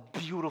 That's how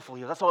beautiful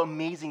he is. That's how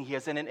amazing he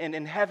is. And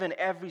in heaven,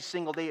 every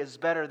single day is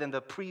better than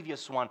the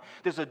previous one.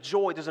 There's a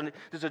joy.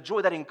 There's a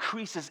joy that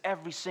increases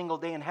every single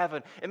day in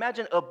heaven.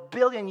 Imagine 1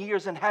 billion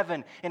years in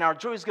heaven, and our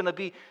joy is going to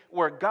be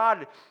where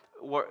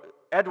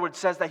Edwards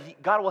says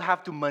that God will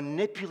have to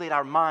manipulate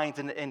our minds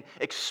and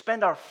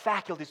expand our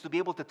faculties to be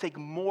able to take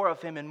more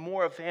of him and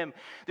more of him.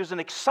 There's an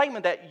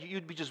excitement that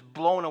you'd be just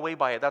blown away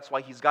by it. That's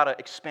why he's got to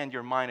expand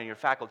your mind and your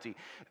faculty.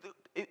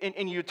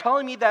 And you're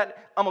telling me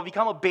that I'm going to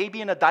become a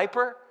baby in a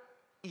diaper?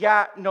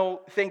 Yeah,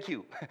 no, thank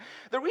you.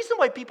 The reason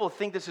why people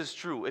think this is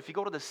true, if you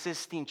go to the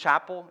Sistine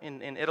Chapel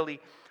in Italy,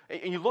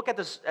 and you look at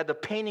the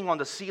painting on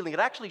the ceiling, it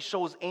actually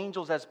shows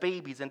angels as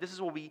babies. And this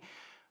is what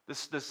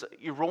this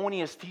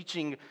erroneous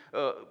teaching,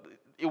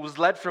 it was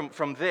led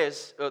from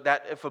this,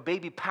 that if a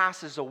baby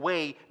passes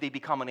away, they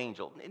become an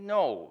angel.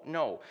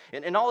 No.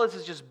 And all this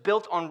is just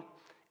built on,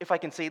 if I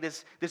can say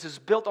this is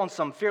built on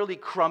some fairly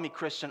crummy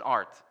Christian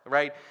art,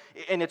 right?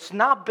 And it's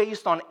not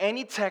based on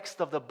any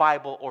text of the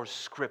Bible or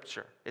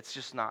Scripture. It's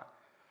just not.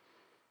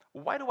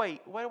 Why do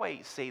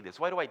I say this?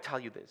 Why do I tell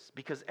you this?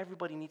 Because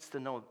everybody needs to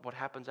know what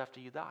happens after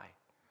you die.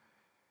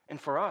 And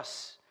for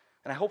us,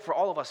 and I hope for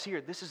all of us here,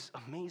 this is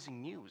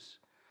amazing news.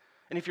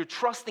 And if you're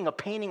trusting a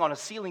painting on a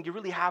ceiling, you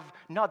really have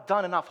not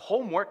done enough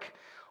homework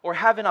or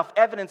have enough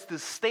evidence to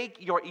stake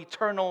your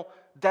eternal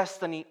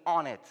destiny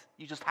on it.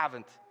 You just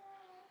haven't.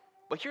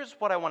 But here's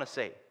what I want to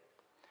say.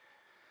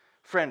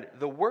 Friend,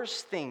 the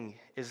worst thing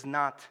is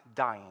not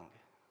dying.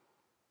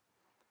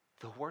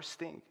 The worst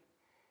thing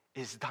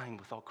is dying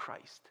without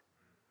Christ.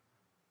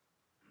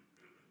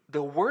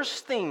 The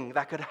worst thing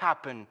that could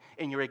happen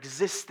in your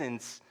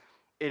existence,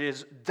 it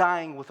is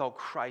dying without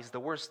Christ. The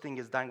worst thing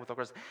is dying without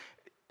Christ.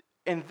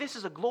 And this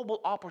is a global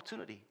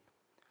opportunity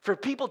for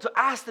people to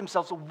ask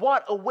themselves,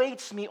 what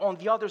awaits me on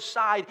the other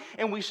side?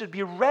 And we should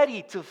be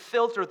ready to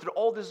filter through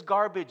all this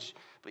garbage,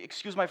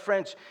 excuse my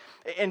French,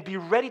 and be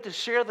ready to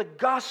share the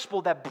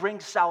gospel that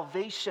brings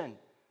salvation.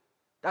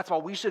 That's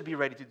what we should be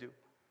ready to do.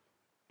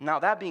 Now,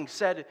 that being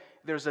said,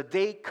 there's a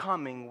day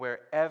coming where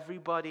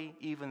everybody,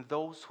 even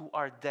those who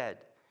are dead,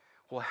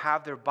 will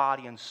have their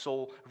body and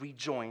soul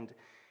rejoined,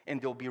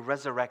 and they'll be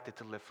resurrected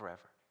to live forever.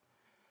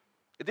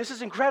 This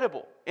is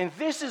incredible, and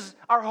this is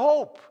our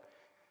hope.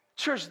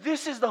 Church,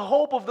 this is the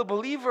hope of the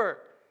believer.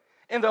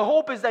 And the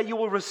hope is that you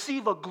will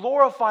receive a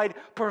glorified,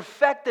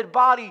 perfected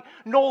body,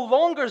 no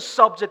longer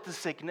subject to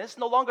sickness,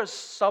 no longer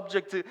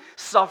subject to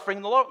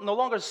suffering, no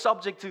longer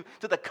subject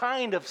to the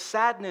kind of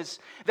sadness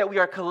that we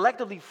are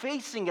collectively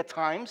facing at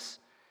times.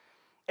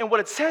 And what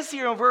it says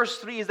here in verse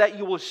 3 is that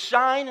you will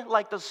shine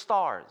like the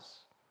stars.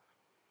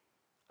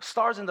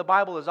 Stars in the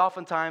Bible is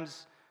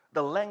oftentimes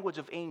the language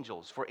of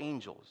angels, for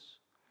angels.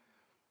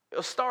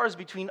 Stars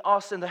between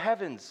us and the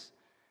heavens.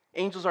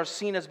 Angels are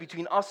seen as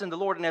between us and the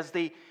Lord, and as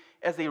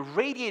they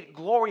radiate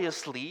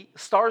gloriously,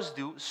 stars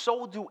do,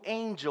 so do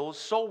angels,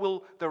 so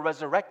will the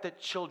resurrected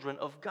children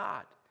of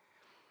God.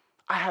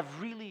 I have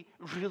really,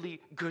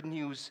 really good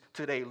news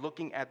today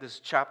looking at this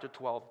chapter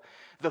 12.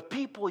 The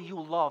people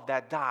you love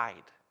that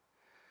died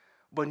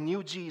but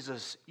knew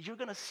Jesus, you're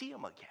going to see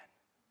them again.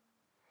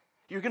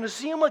 You're going to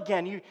see them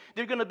again.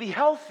 They're going to be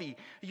healthy.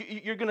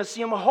 You're going to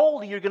see them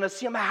holy. You're going to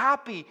see them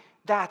happy.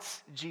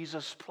 That's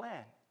Jesus'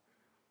 plan.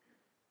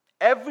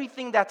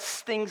 Everything that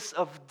stinks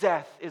of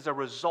death is a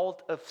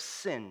result of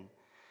sin.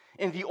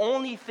 And the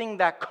only thing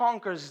that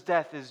conquers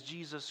death is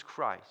Jesus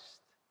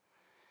Christ.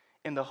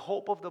 And the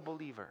hope of the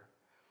believer,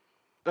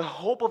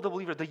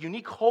 the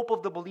unique hope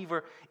of the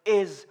believer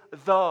is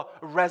the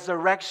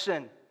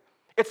resurrection.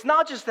 It's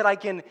not just that I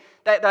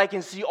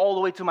can see all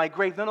the way to my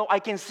grave. No, I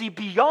can see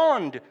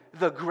beyond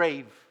the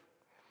grave.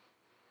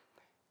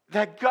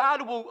 That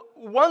God will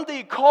one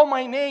day call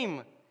my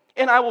name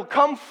and I will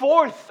come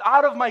forth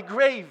out of my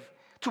grave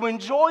to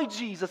enjoy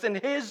Jesus and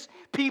His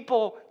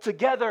people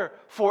together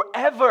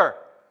forever.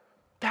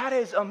 That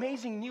is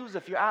amazing news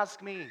if you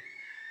ask me.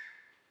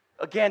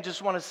 Again,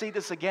 just want to say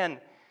this again.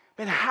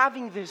 Man,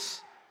 having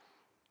this,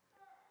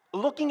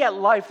 looking at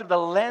life through the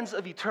lens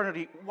of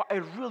eternity,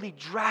 it really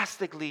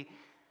drastically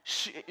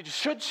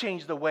should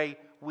change the way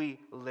we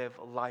live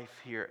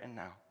life here and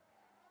now.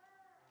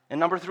 And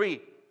number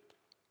 3,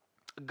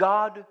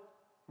 God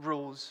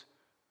rules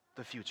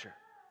the future.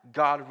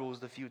 God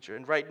rules the future.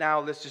 And right now,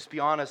 let's just be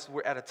honest,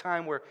 we're at a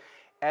time where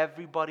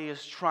everybody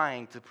is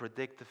trying to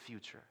predict the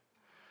future.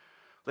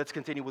 Let's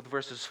continue with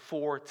verses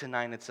 4 to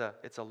 9. It's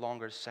a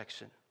longer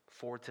section,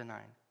 4 to 9.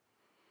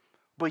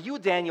 But you,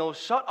 Daniel,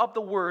 shut up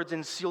the words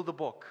and seal the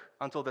book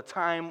until the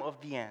time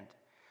of the end.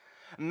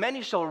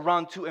 Many shall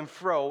run to and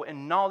fro,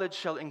 and knowledge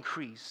shall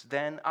increase.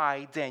 Then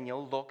I,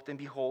 Daniel, looked, and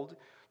behold,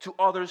 2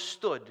 others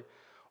stood,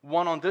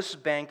 one on this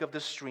bank of the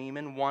stream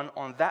and one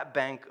on that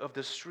bank of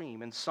the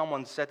stream. And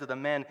someone said to the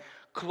man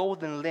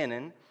clothed in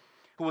linen,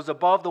 who was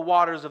above the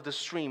waters of the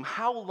stream,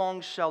 how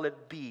long shall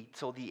it be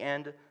till the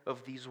end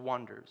of these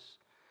wonders?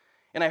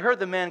 And I heard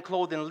the man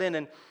clothed in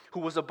linen,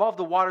 who was above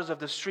the waters of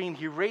the stream,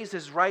 he raised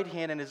his right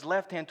hand and his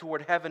left hand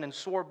toward heaven and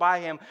swore by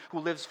him who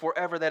lives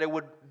forever that it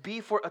would be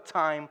for a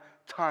time,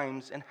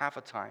 times, and half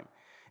a time.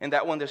 And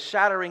that when the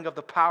shattering of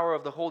the power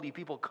of the holy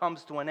people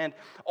comes to an end,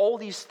 all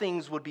these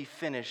things would be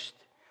finished.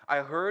 I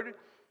heard,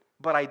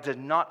 but I did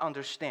not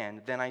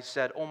understand. Then I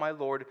said, O my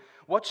Lord,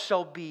 what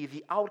shall be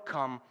the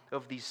outcome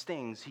of these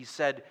things? He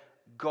said,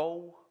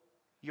 go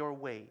your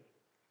way,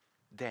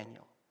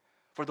 Daniel.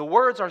 For the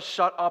words are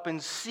shut up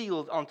and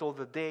sealed until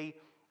the day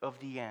of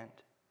the end.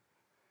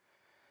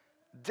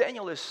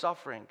 Daniel is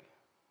suffering.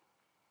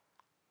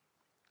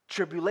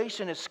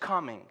 Tribulation is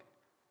coming.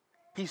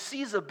 He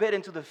sees a bit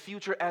into the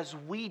future as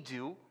we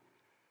do.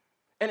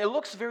 And it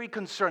looks very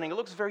concerning. It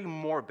looks very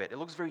morbid. It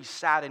looks very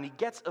sad. And he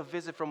gets a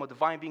visit from a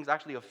divine being,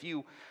 actually a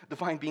few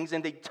divine beings,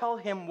 and they tell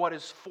him what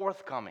is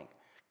forthcoming.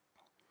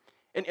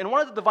 And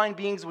one of the divine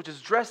beings, which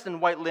is dressed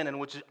in white linen,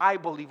 which I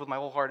believe with my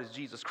whole heart is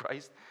Jesus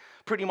Christ,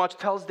 pretty much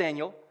tells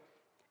Daniel,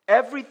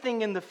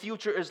 everything in the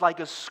future is like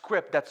a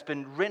script that's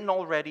been written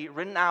already,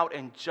 written out,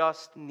 and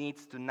just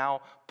needs to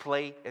now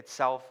play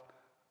itself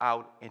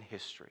out in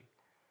history.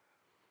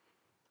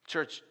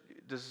 Church,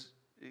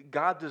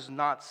 God does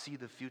not see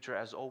the future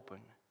as open,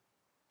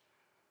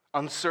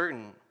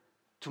 uncertain,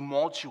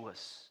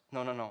 tumultuous.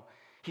 No, no, no.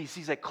 He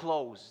sees it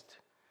closed,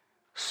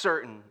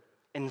 certain,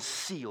 and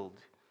sealed.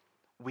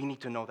 We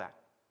need to know that.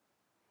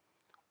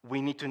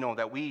 We need to know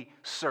that we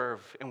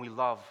serve and we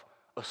love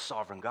a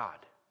sovereign God.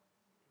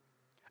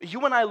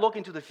 You and I look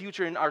into the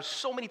future and are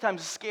so many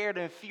times scared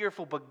and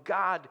fearful, but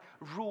God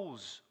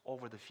rules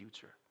over the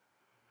future.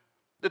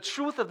 The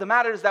truth of the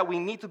matter is that we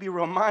need to be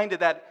reminded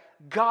that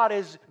God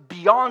is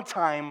beyond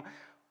time,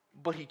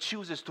 but He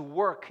chooses to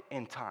work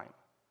in time.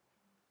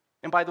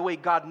 And by the way,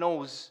 God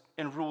knows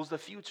and rules the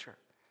future.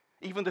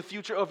 Even the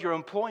future of your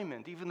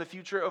employment, even the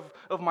future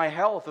of my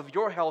health, of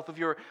your health,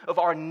 of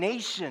our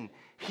nation.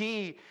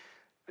 He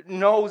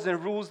knows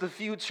and rules the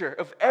future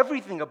of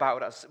everything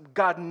about us.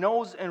 God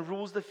knows and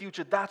rules the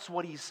future. That's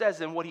what He says.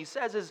 And what He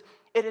says is,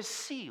 it is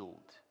sealed.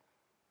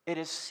 It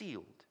is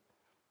sealed.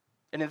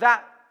 And in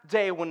that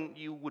day when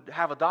you would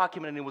have a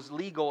document and it was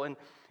legal and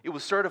it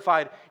was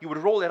certified, you would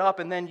roll it up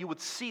and then you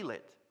would seal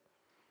it.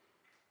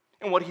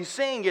 And what He's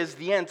saying is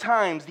the end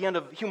times, the end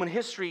of human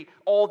history,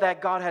 all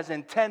that God has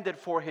intended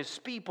for His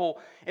people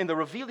in the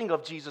revealing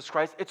of Jesus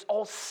Christ, it's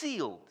all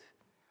sealed.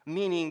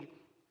 Meaning,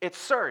 it's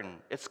certain,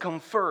 it's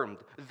confirmed.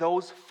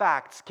 Those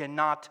facts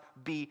cannot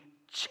be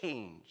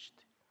changed.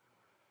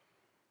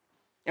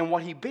 And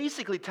what He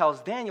basically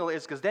tells Daniel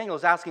is, because Daniel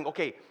is asking,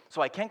 okay,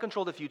 so I can't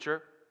control the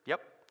future.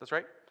 Yep, that's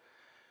right.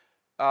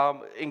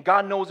 And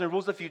God knows and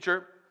rules the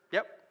future.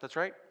 Yep, that's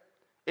right.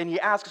 And he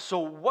asks, so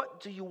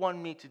what do you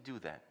want me to do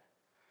then?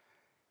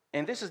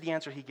 And this is the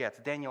answer he gets.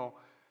 Daniel,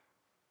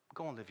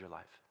 go and live your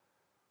life.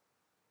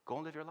 Go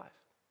and live your life.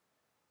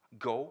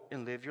 Go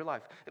and live your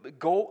life.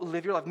 Go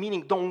live your life.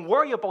 Meaning, don't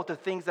worry about the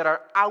things that are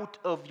out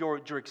of your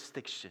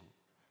jurisdiction.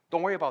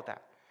 Don't worry about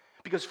that.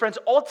 Because, friends,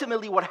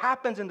 ultimately what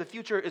happens in the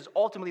future is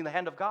ultimately in the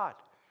hand of God.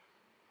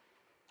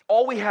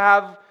 All we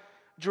have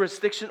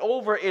jurisdiction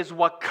over is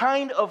what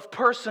kind of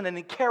person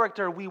and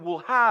character we will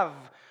have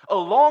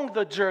along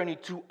the journey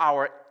to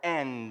our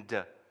end.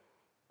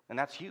 And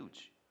that's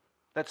huge.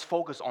 Let's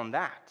focus on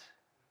that.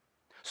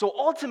 So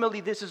ultimately,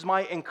 this is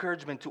my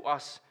encouragement to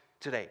us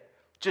today.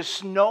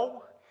 Just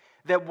know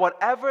that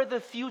whatever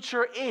the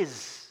future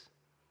is,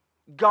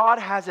 God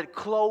has it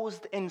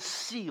closed and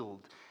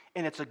sealed,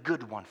 and it's a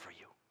good one for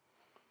you.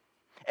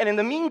 And in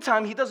the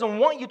meantime, He doesn't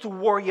want you to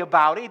worry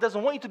about it. He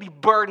doesn't want you to be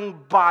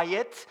burdened by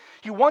it.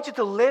 He wants you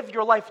to live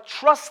your life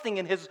trusting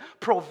in His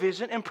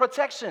provision and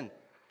protection.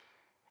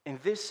 And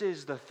this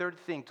is the third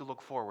thing to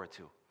look forward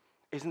to.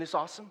 Isn't this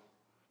awesome?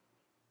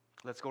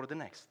 Let's go to the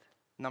next.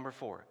 Number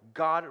 4,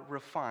 God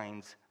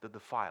refines the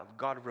defiled.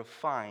 God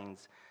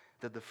refines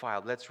the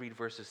defiled. Let's read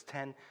verses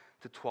 10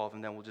 to 12,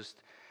 and then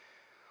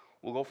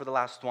we'll go for the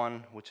last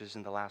one, which is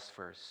in the last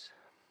verse.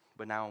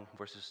 But now,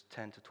 verses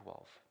 10 to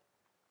 12.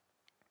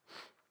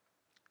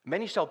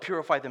 Many shall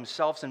purify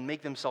themselves and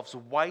make themselves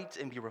white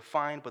and be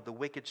refined, but the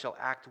wicked shall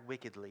act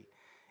wickedly.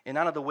 And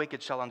none of the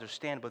wicked shall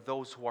understand, but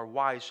those who are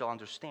wise shall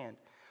understand.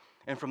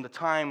 And from the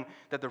time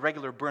that the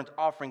regular burnt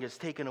offering is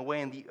taken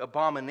away and the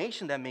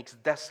abomination that makes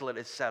desolate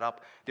is set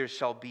up, there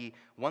shall be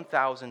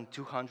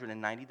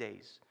 1,290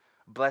 days.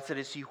 Blessed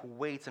is he who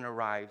waits and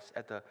arrives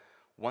at the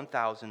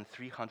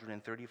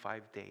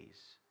 1,335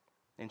 days.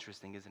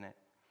 Interesting, isn't it?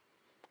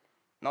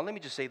 Now let me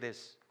just say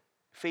this.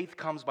 Faith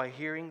comes by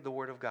hearing the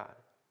word of God.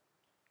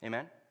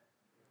 Amen?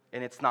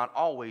 And it's not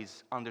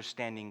always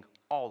understanding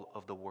all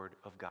of the word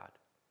of God.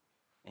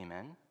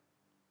 Amen?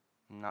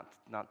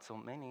 Not so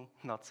many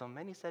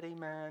said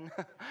amen.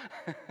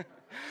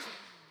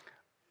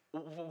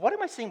 What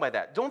am I saying by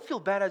that? Don't feel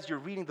bad as you're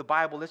reading the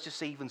Bible. Let's just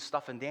say even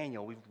stuff in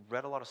Daniel. We've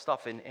read a lot of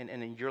stuff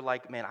and you're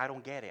like, man, I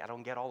don't get it. I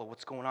don't get all of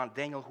what's going on.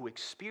 Daniel, who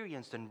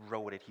experienced and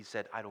wrote it, he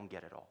said, I don't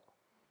get it all.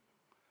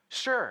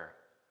 Sure,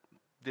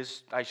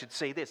 I should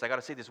say this. I got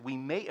to say this. We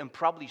may and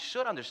probably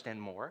should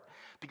understand more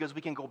because we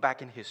can go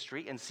back in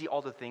history and see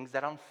all the things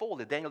that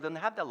unfolded. Daniel didn't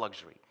have that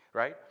luxury,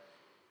 right?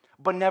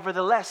 But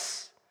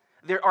nevertheless,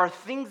 there are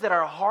things that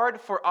are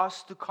hard for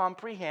us to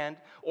comprehend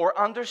or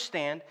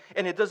understand,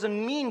 and it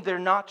doesn't mean they're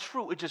not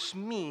true. It just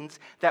means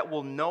that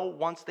we'll know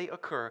once they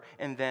occur,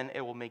 and then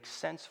it will make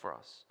sense for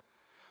us.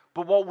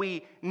 But what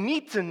we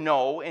need to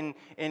know in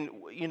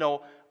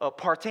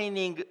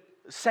pertaining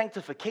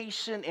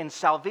sanctification and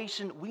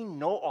salvation, we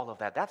know all of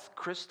that. That's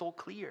crystal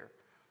clear.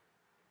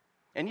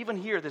 And even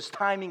here, this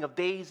timing of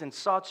days and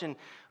such, and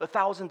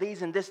 1,000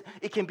 days and this,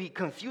 it can be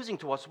confusing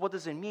to us. What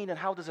does it mean and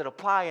how does it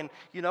apply? And,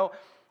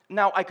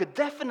 now I could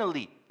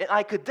definitely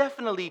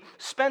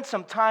spend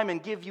some time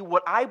and give you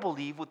what I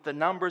believe with the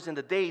numbers and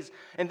the days,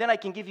 and then I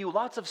can give you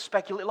lots of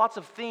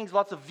things,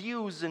 lots of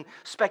views and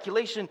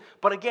speculation.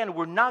 But again,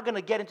 we're not going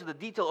to get into the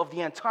detail of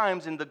the end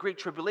times and the Great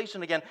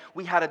Tribulation again.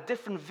 We had a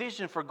different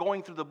vision for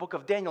going through the book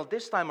of Daniel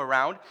this time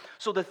around.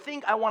 So the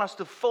thing I want us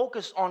to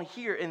focus on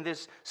here in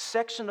this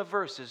section of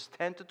verses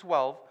 10 to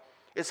 12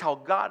 is how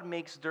God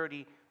makes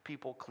dirty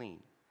people clean.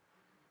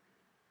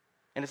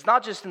 And it's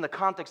not just in the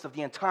context of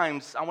the end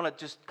times. I want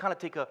to just kind of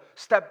take a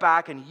step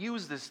back and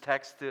use this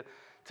text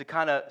to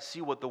kind of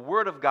see what the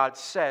Word of God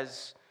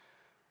says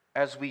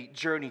as we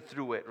journey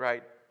through it,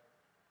 right?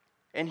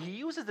 And he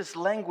uses this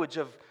language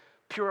of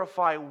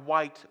purify,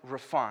 white,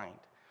 refined.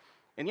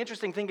 And the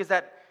interesting thing is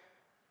that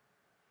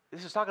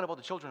this is talking about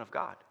the children of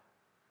God.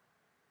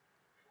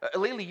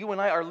 Lately, you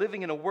and I are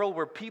living in a world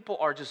where people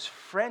are just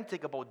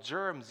frantic about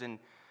germs and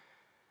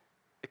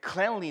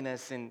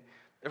cleanliness, and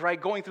right,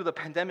 going through the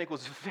pandemic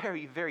was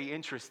very, very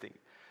interesting.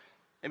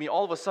 I mean,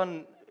 all of a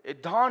sudden,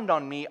 it dawned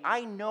on me,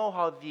 I know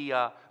how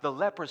the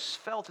lepers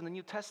felt in the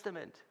New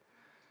Testament.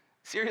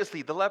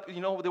 Seriously, they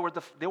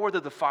were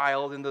the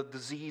defiled and the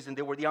diseased, and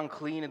they were the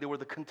unclean, and they were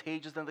the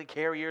contagious and the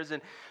carriers,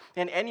 and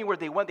anywhere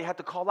they went, they had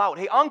to call out,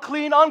 hey,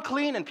 unclean,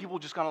 unclean, and people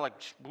just kind of like,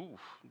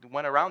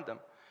 went around them.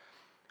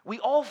 We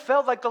all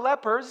felt like the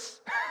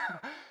lepers,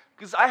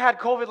 because I had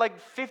COVID like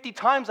 50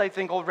 times, I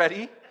think,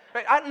 already.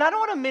 Right? I don't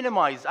want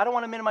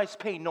to minimize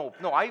pain. No,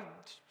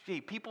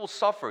 people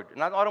suffered,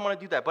 and I don't want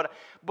to do that.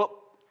 But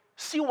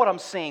see what I'm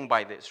saying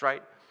by this,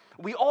 right?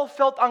 We all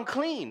felt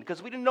unclean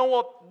because we didn't know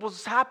what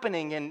was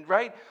happening, and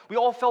right? We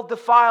all felt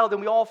defiled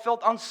and we all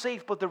felt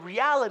unsafe. But the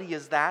reality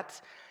is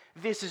that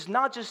this is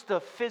not just a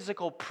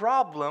physical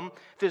problem.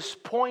 This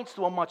points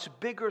to a much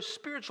bigger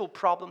spiritual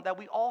problem that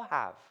we all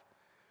have.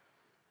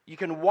 You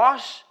can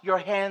wash your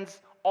hands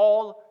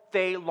all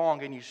day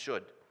long, and you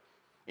should.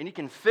 And you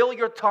can fill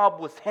your tub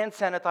with hand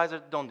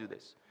sanitizer. Don't do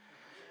this.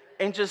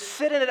 And just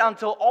sit in it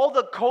until all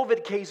the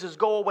COVID cases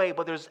go away.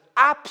 But there's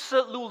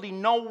absolutely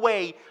no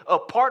way,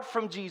 apart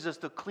from Jesus,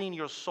 to clean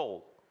your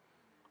soul.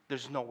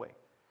 There's no way.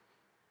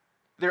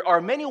 There are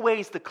many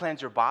ways to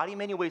cleanse your body,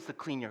 many ways to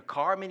clean your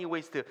car, many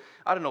ways to,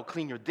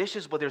 clean your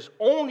dishes. But there's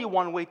only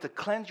one way to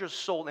cleanse your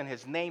soul, and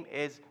His name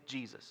is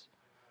Jesus.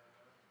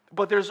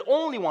 But there's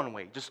only one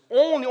way, just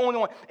only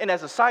one. And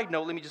as a side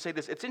note, let me just say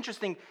this. It's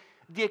interesting,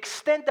 the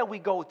extent that we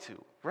go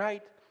to,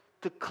 right?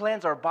 To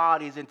cleanse our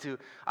bodies and to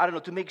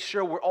make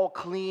sure we're all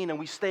clean and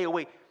we stay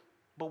away.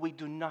 But we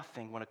do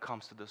nothing when it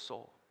comes to the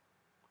soul.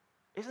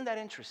 Isn't that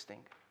interesting?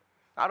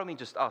 I don't mean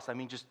just us, I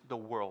mean just the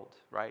world,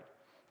 right?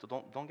 So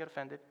don't get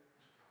offended.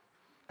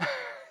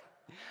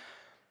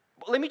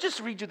 Let me just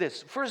read you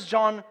this. 1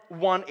 John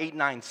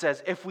 1:8-9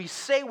 says, if we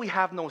say we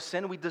have no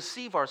sin, we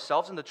deceive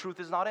ourselves and the truth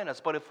is not in us.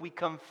 But if we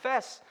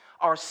confess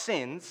our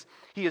sins,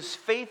 He is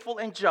faithful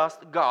and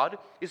just, God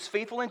is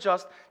faithful and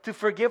just to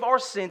forgive our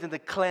sins and to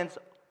cleanse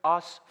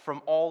us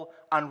from all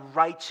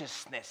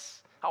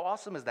unrighteousness. How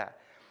awesome is that?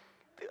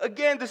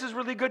 Again, this is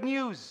really good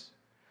news.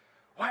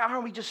 Why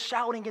aren't we just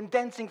shouting and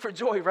dancing for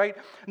joy, right?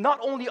 Not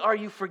only are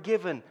you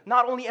forgiven,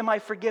 not only am I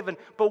forgiven,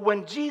 but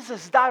when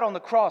Jesus died on the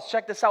cross,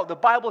 check this out, the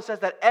Bible says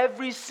that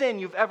every sin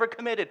you've ever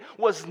committed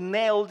was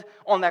nailed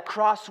on that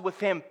cross with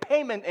Him,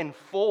 payment in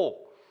full.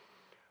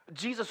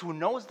 Jesus, who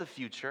knows the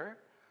future,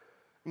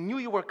 knew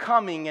you were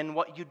coming and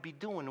what you'd be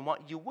doing and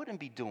what you wouldn't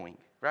be doing,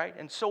 right?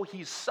 And so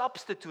He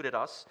substituted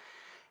us,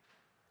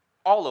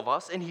 all of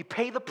us, and He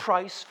paid the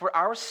price for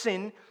our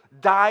sin,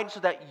 died so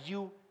that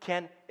you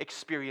can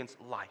experience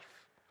life.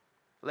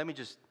 Let me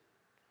just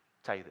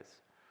tell you this.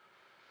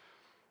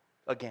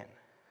 Again,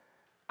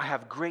 I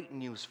have great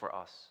news for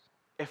us.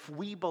 If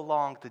we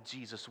belong to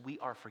Jesus, we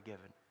are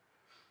forgiven.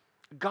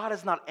 God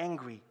is not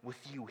angry with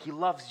you. He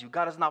loves you.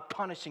 God is not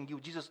punishing you.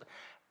 Jesus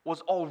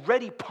was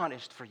already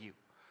punished for you.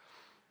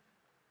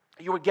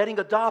 You are getting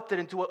adopted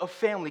into a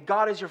family.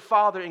 God is your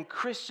Father, and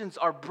Christians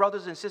are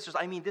brothers and sisters.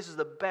 I mean, this is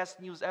the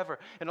best news ever.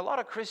 And a lot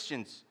of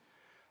Christians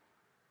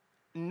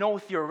know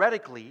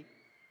theoretically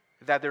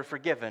that they're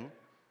forgiven,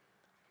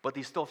 but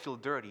they still feel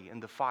dirty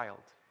and defiled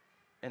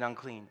and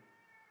unclean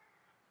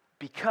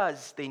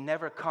because they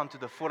never come to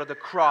the foot of the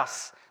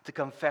cross to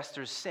confess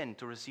their sin,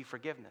 to receive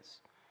forgiveness.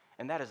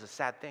 And that is a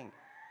sad thing.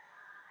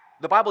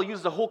 The Bible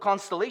uses a whole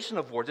constellation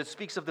of words. It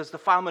speaks of this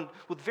defilement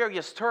with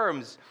various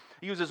terms.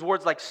 It uses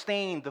words like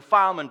stain,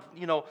 defilement,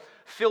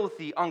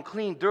 filthy,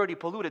 unclean, dirty,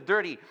 polluted,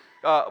 dirty.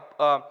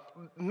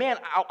 Man,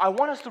 I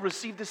want us to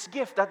receive this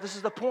gift. This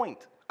is the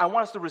point. I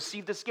want us to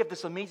receive this gift,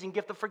 this amazing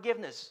gift of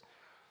forgiveness.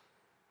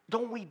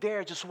 Don't we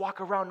dare just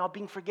walk around not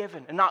being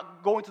forgiven and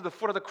not going to the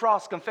foot of the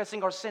cross,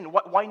 confessing our sin.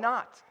 Why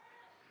not?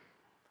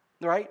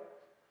 Right?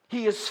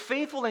 He is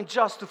faithful and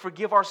just to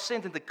forgive our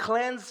sins and to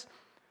cleanse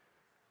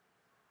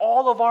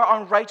all of our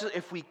unrighteousness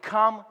if we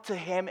come to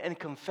Him and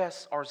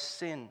confess our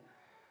sin.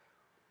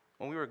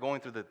 When we were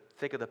going through the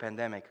thick of the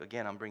pandemic,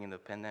 again, I'm bringing the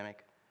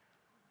pandemic,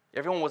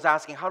 everyone was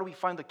asking, how do we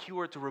find the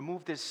cure to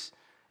remove this,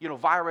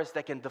 virus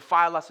that can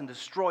defile us and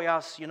destroy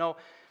us,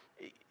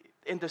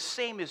 And the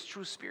same is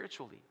true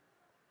spiritually.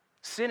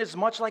 Sin is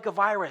much like a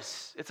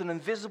virus. It's an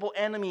invisible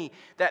enemy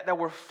that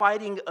we're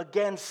fighting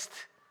against,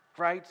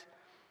 right?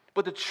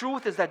 But the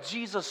truth is that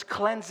Jesus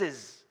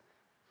cleanses.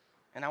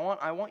 And I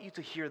want you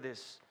to hear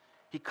this.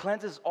 He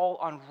cleanses all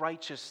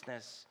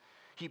unrighteousness.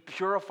 He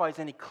purifies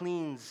and He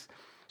cleans.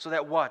 So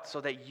that what?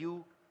 So that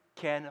you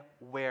can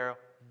wear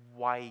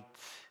white.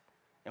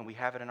 And we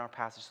have it in our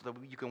passage, so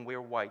that you can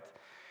wear white.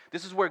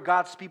 This is where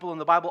God's people in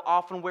the Bible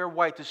often wear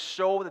white to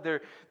show that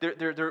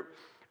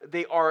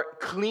they are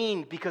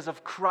clean because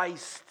of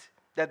Christ,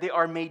 that they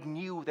are made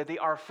new, that they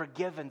are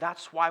forgiven.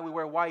 That's why we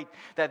wear white,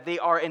 that they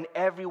are in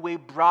every way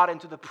brought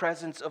into the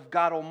presence of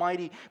God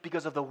Almighty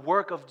because of the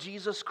work of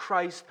Jesus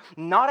Christ,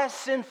 not as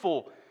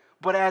sinful,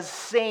 but as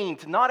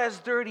saint, not as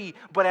dirty,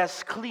 but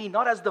as clean,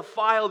 not as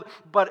defiled,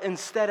 but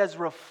instead as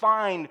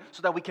refined,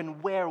 so that we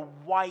can wear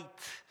white.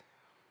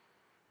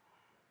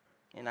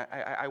 And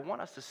I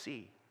want us to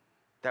see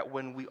that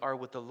when we are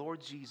with the Lord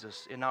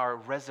Jesus in our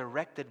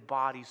resurrected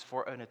bodies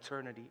for an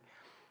eternity,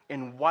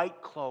 in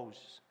white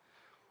clothes,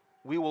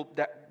 we'll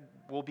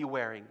be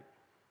wearing,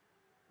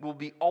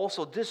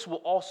 this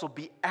will also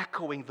be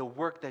echoing the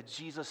work that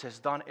Jesus has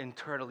done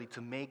internally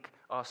to make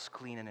us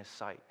clean in His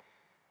sight.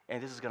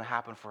 And this is going to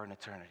happen for an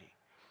eternity.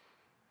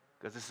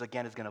 Because this,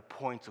 again, is going to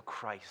point to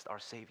Christ, our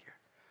Savior.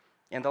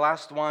 And the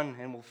last one,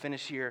 and we'll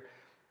finish here,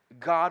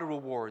 God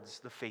rewards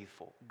the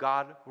faithful.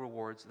 God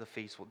rewards the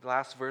faithful. The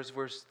last verse,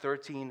 verse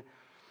 13.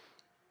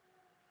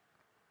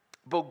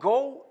 But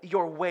go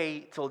your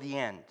way till the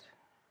end.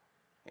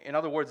 In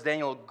other words,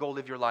 Daniel, go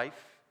live your life,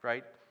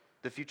 right?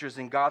 The future is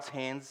in God's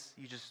hands.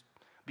 You just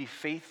be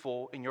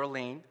faithful in your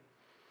lane.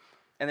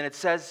 And then it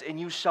says, and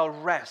you shall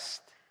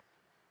rest.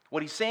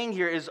 What he's saying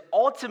here is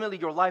ultimately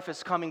your life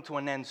is coming to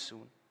an end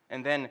soon.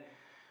 And then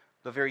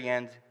the very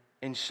end,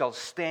 and shall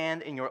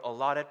stand in your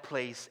allotted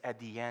place at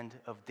the end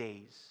of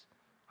days.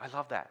 I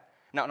love that.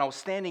 Now,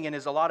 standing in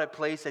His allotted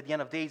place at the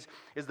end of days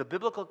is the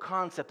biblical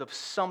concept of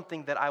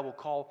something that I will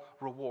call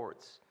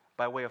rewards,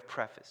 by way of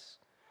preface.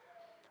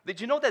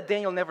 Did you know that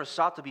Daniel never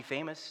sought to be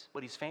famous,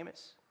 but he's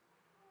famous?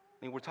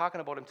 I mean, we're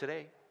talking about him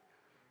today.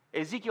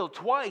 Ezekiel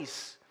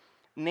twice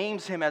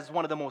names him as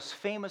one of the most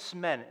famous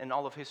men in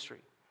all of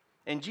history.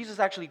 And Jesus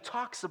actually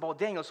talks about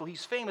Daniel, so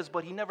he's famous,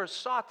 but he never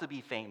sought to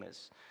be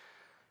famous.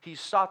 He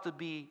sought to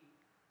be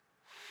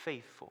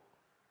faithful.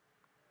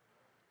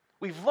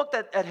 We've looked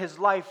at his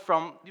life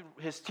from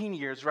his teen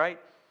years, right,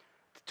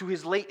 to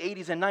his late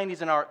 80s and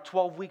 90s in our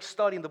 12-week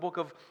study in the book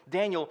of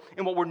Daniel.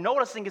 And what we're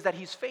noticing is that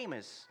he's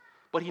famous,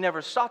 but he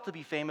never sought to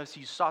be famous.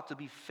 He sought to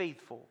be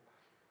faithful.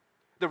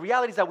 The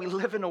reality is that we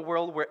live in a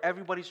world where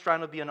everybody's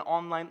trying to be an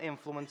online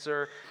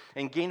influencer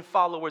and gain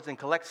followers and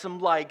collect some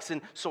likes.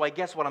 And so I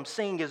guess what I'm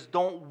saying is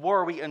don't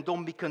worry and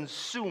don't be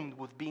consumed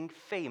with being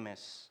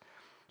famous.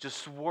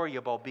 Just worry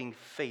about being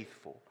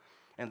faithful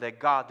and let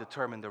God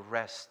determine the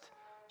rest,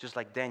 just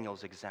like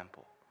Daniel's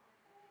example.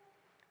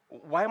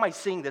 Why am I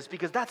saying this?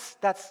 Because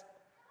that's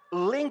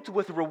linked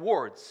with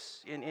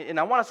rewards. And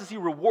I want us to see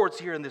rewards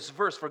here in this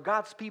verse for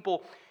God's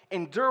people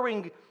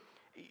enduring,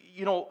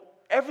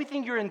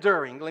 everything you're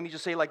enduring, let me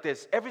just say it like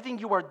this, everything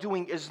you are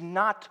doing is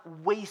not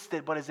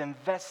wasted, but is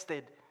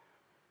invested.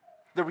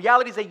 The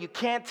reality is that you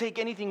can't take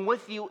anything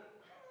with you,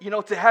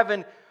 to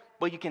heaven,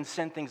 but you can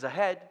send things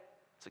ahead.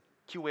 It's a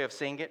cute way of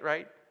saying it,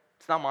 right?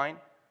 It's not mine.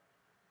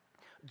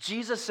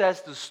 Jesus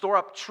says to store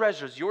up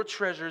treasures, your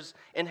treasures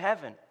in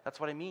heaven. That's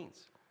what it means.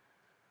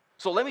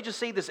 So let me just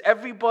say this,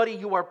 everybody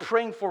you are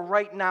praying for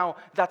right now,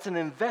 that's an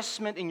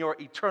investment in your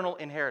eternal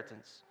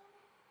inheritance.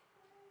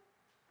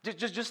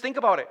 Just think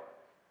about it.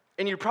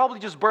 And you're probably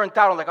just burnt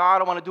out and like, I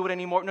don't want to do it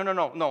anymore.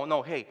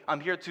 No. Hey,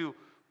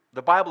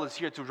 the Bible is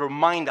here to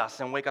remind us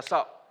and wake us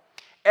up.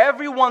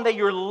 Everyone that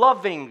you're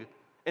loving,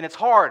 and it's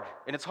hard,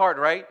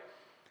 right?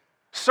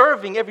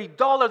 Serving, every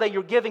dollar that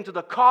you're giving to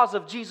the cause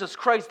of Jesus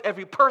Christ,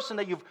 every person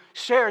that you've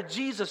shared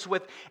Jesus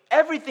with,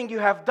 everything you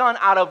have done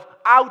out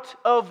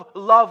of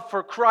love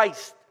for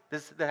Christ.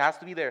 That has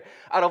to be there.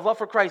 Out of love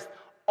for Christ.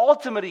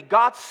 Ultimately,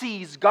 God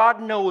sees,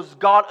 God knows,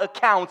 God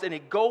accounts, and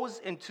it goes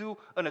into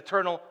an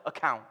eternal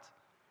account.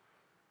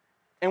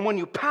 And when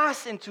you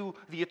pass into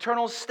the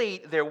eternal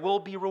state, there will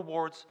be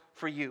rewards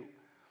for you.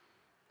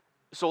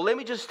 So let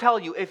me just tell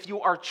you, if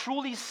we're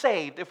truly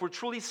saved,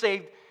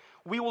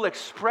 we will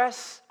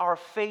express our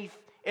faith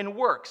in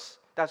works.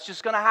 That's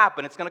just going to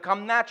happen. It's going to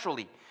come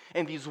naturally.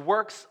 And these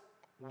works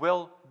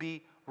will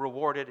be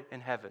rewarded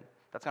in heaven.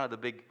 That's kind of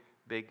the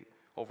big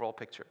overall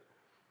picture.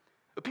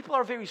 But people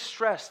are very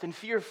stressed and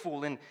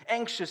fearful and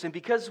anxious, and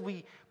because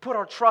we put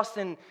our trust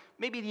in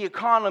maybe the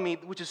economy,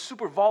 which is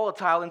super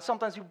volatile, and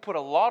sometimes people put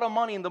a lot of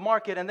money in the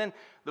market, and then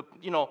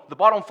the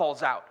bottom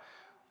falls out.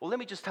 Well, let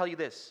me just tell you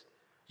this.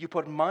 You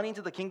put money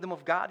into the kingdom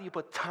of God, you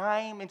put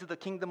time into the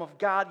kingdom of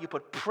God, you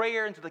put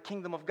prayer into the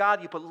kingdom of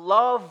God, you put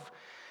love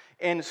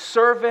and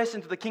service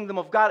into the kingdom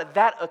of God,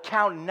 that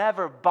account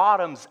never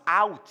bottoms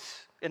out.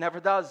 It never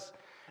does.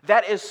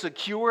 That is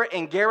secure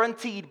and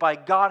guaranteed by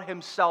God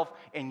Himself,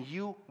 and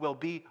you will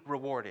be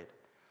rewarded.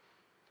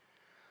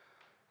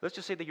 Let's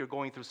just say that you're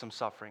going through some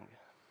suffering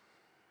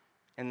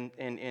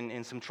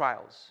and some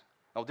trials.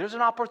 Now, there's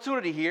an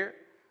opportunity here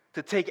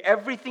to take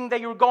everything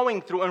that you're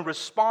going through and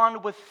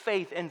respond with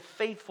faith and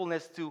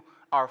faithfulness to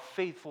our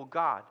faithful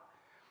God.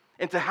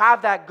 And to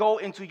have that go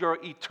into your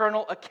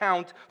eternal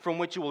account from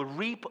which you will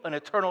reap an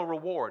eternal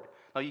reward.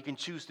 Now, you can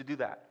choose to do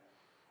that.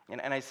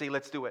 And I say,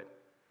 let's do it.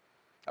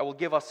 I will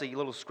give us a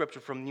little scripture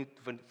from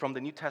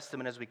the New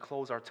Testament as we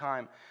close our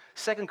time.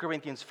 2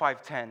 Corinthians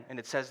 5:10, and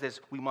it says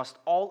this, we must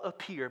all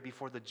appear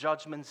before the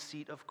judgment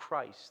seat of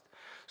Christ,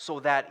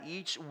 so that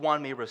each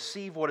one may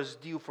receive what is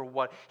due for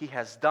what he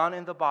has done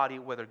in the body,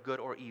 whether good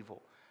or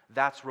evil.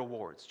 That's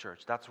rewards,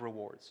 church. That's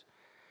rewards.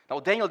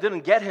 Now, Daniel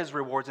didn't get his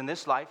rewards in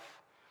this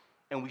life,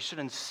 and we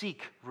shouldn't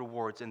seek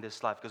rewards in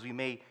this life because we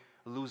may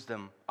lose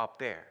them up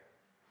there.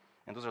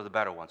 And those are the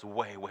better ones,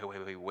 way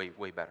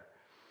better.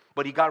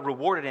 But he got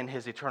rewarded in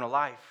his eternal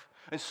life.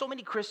 And so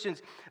many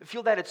Christians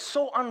feel that it's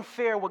so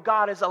unfair what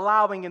God is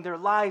allowing in their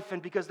life,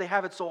 and because they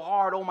have it so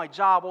hard, oh, my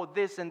job, oh,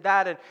 this and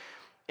that.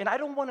 And I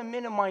don't want to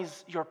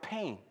minimize your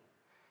pain.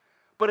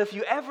 But if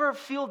you ever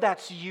feel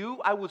that's you,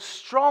 I would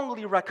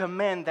strongly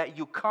recommend that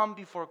you come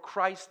before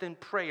Christ in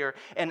prayer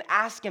and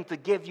ask Him to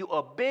give you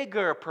a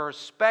bigger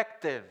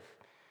perspective.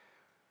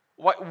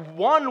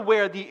 One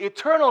where the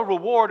eternal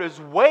reward is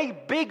way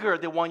bigger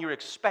than one you're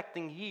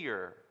expecting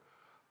here.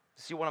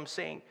 See what I'm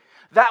saying?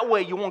 That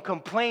way you won't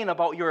complain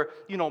about your,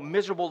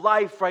 miserable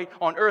life, right,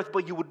 on earth,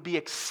 but you would be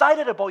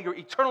excited about your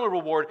eternal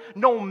reward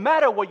no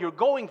matter what you're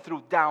going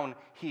through down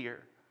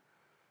here.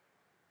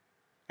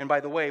 And by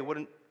the way,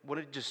 wouldn't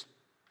it just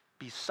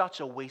be such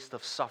a waste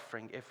of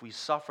suffering if we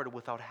suffered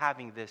without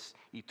having this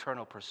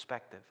eternal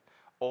perspective?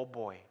 Oh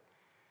boy.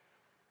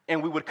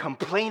 And we would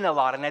complain a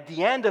lot, and at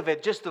the end of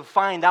it, just to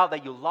find out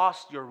that you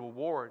lost your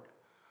reward.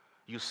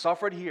 You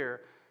suffered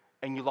here,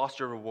 and you lost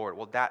your reward.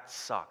 Well, that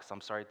sucks.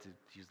 I'm sorry to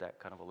use that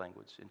kind of a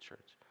language in church.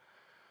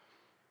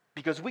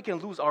 Because we can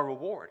lose our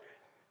reward.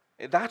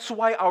 That's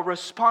why our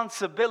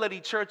responsibility,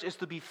 church, is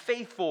to be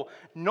faithful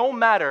no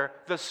matter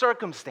the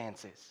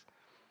circumstances.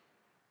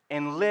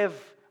 And live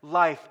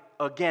life,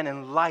 again,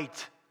 in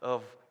light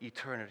of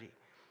eternity.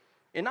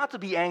 And not to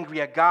be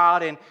angry at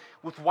God and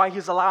with why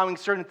He's allowing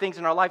certain things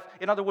in our life.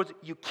 In other words,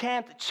 you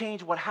can't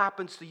change what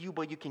happens to you,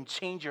 but you can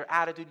change your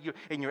attitude,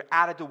 and your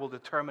attitude will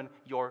determine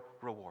your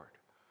reward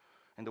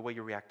and the way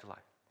you react to life.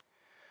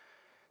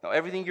 Now,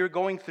 everything you're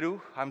going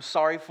through, I'm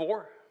sorry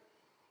for,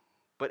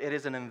 but it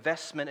is an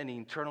investment in the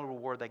eternal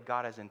reward that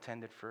God has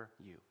intended for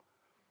you.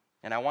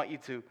 And I want you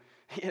to,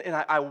 and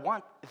I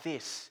want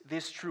this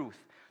truth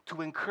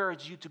to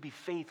encourage you to be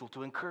faithful,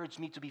 to encourage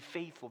me to be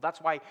faithful.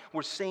 That's why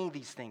we're saying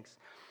these things.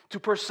 To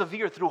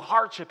persevere through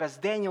hardship as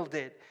Daniel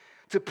did.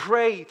 To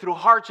pray through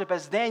hardship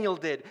as Daniel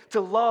did.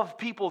 To love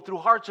people through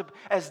hardship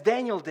as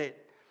Daniel did.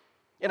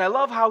 And I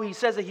love how he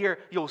says it here,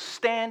 you'll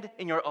stand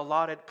in your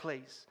allotted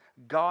place.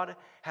 God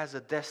has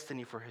a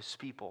destiny for His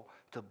people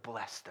to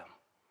bless them.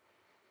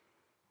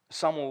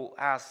 Some will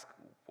ask,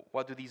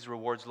 what do these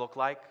rewards look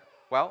like?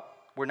 Well,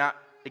 we're not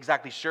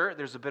exactly sure.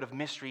 There's a bit of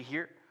mystery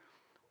here.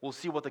 We'll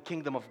see what the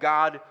kingdom of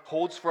God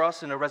holds for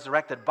us in a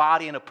resurrected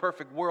body in a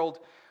perfect world.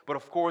 But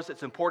of course,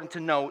 it's important to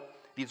note,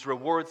 these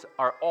rewards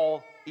are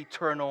all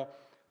eternal.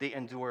 They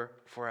endure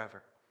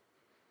forever.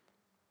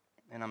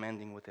 And I'm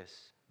ending with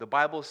this. The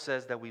Bible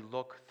says that we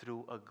look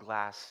through a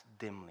glass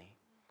dimly,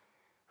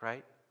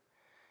 right?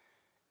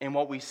 And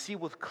what we see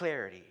with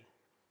clarity,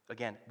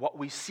 again, what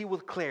we see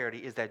with clarity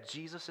is that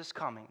Jesus is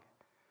coming.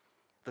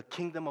 The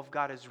kingdom of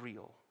God is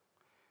real.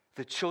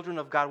 The children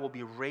of God will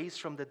be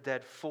raised from the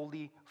dead,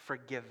 fully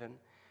forgiven,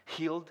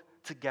 healed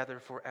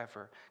together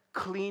forever,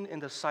 clean in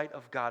the sight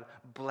of God,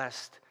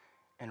 blessed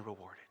and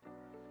rewarded.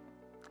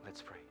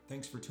 Let's pray.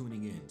 Thanks for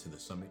tuning in to the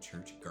Summit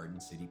Church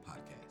Garden City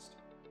podcast.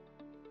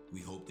 We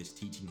hope this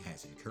teaching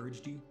has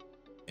encouraged you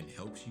and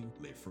helps you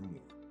live for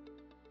more.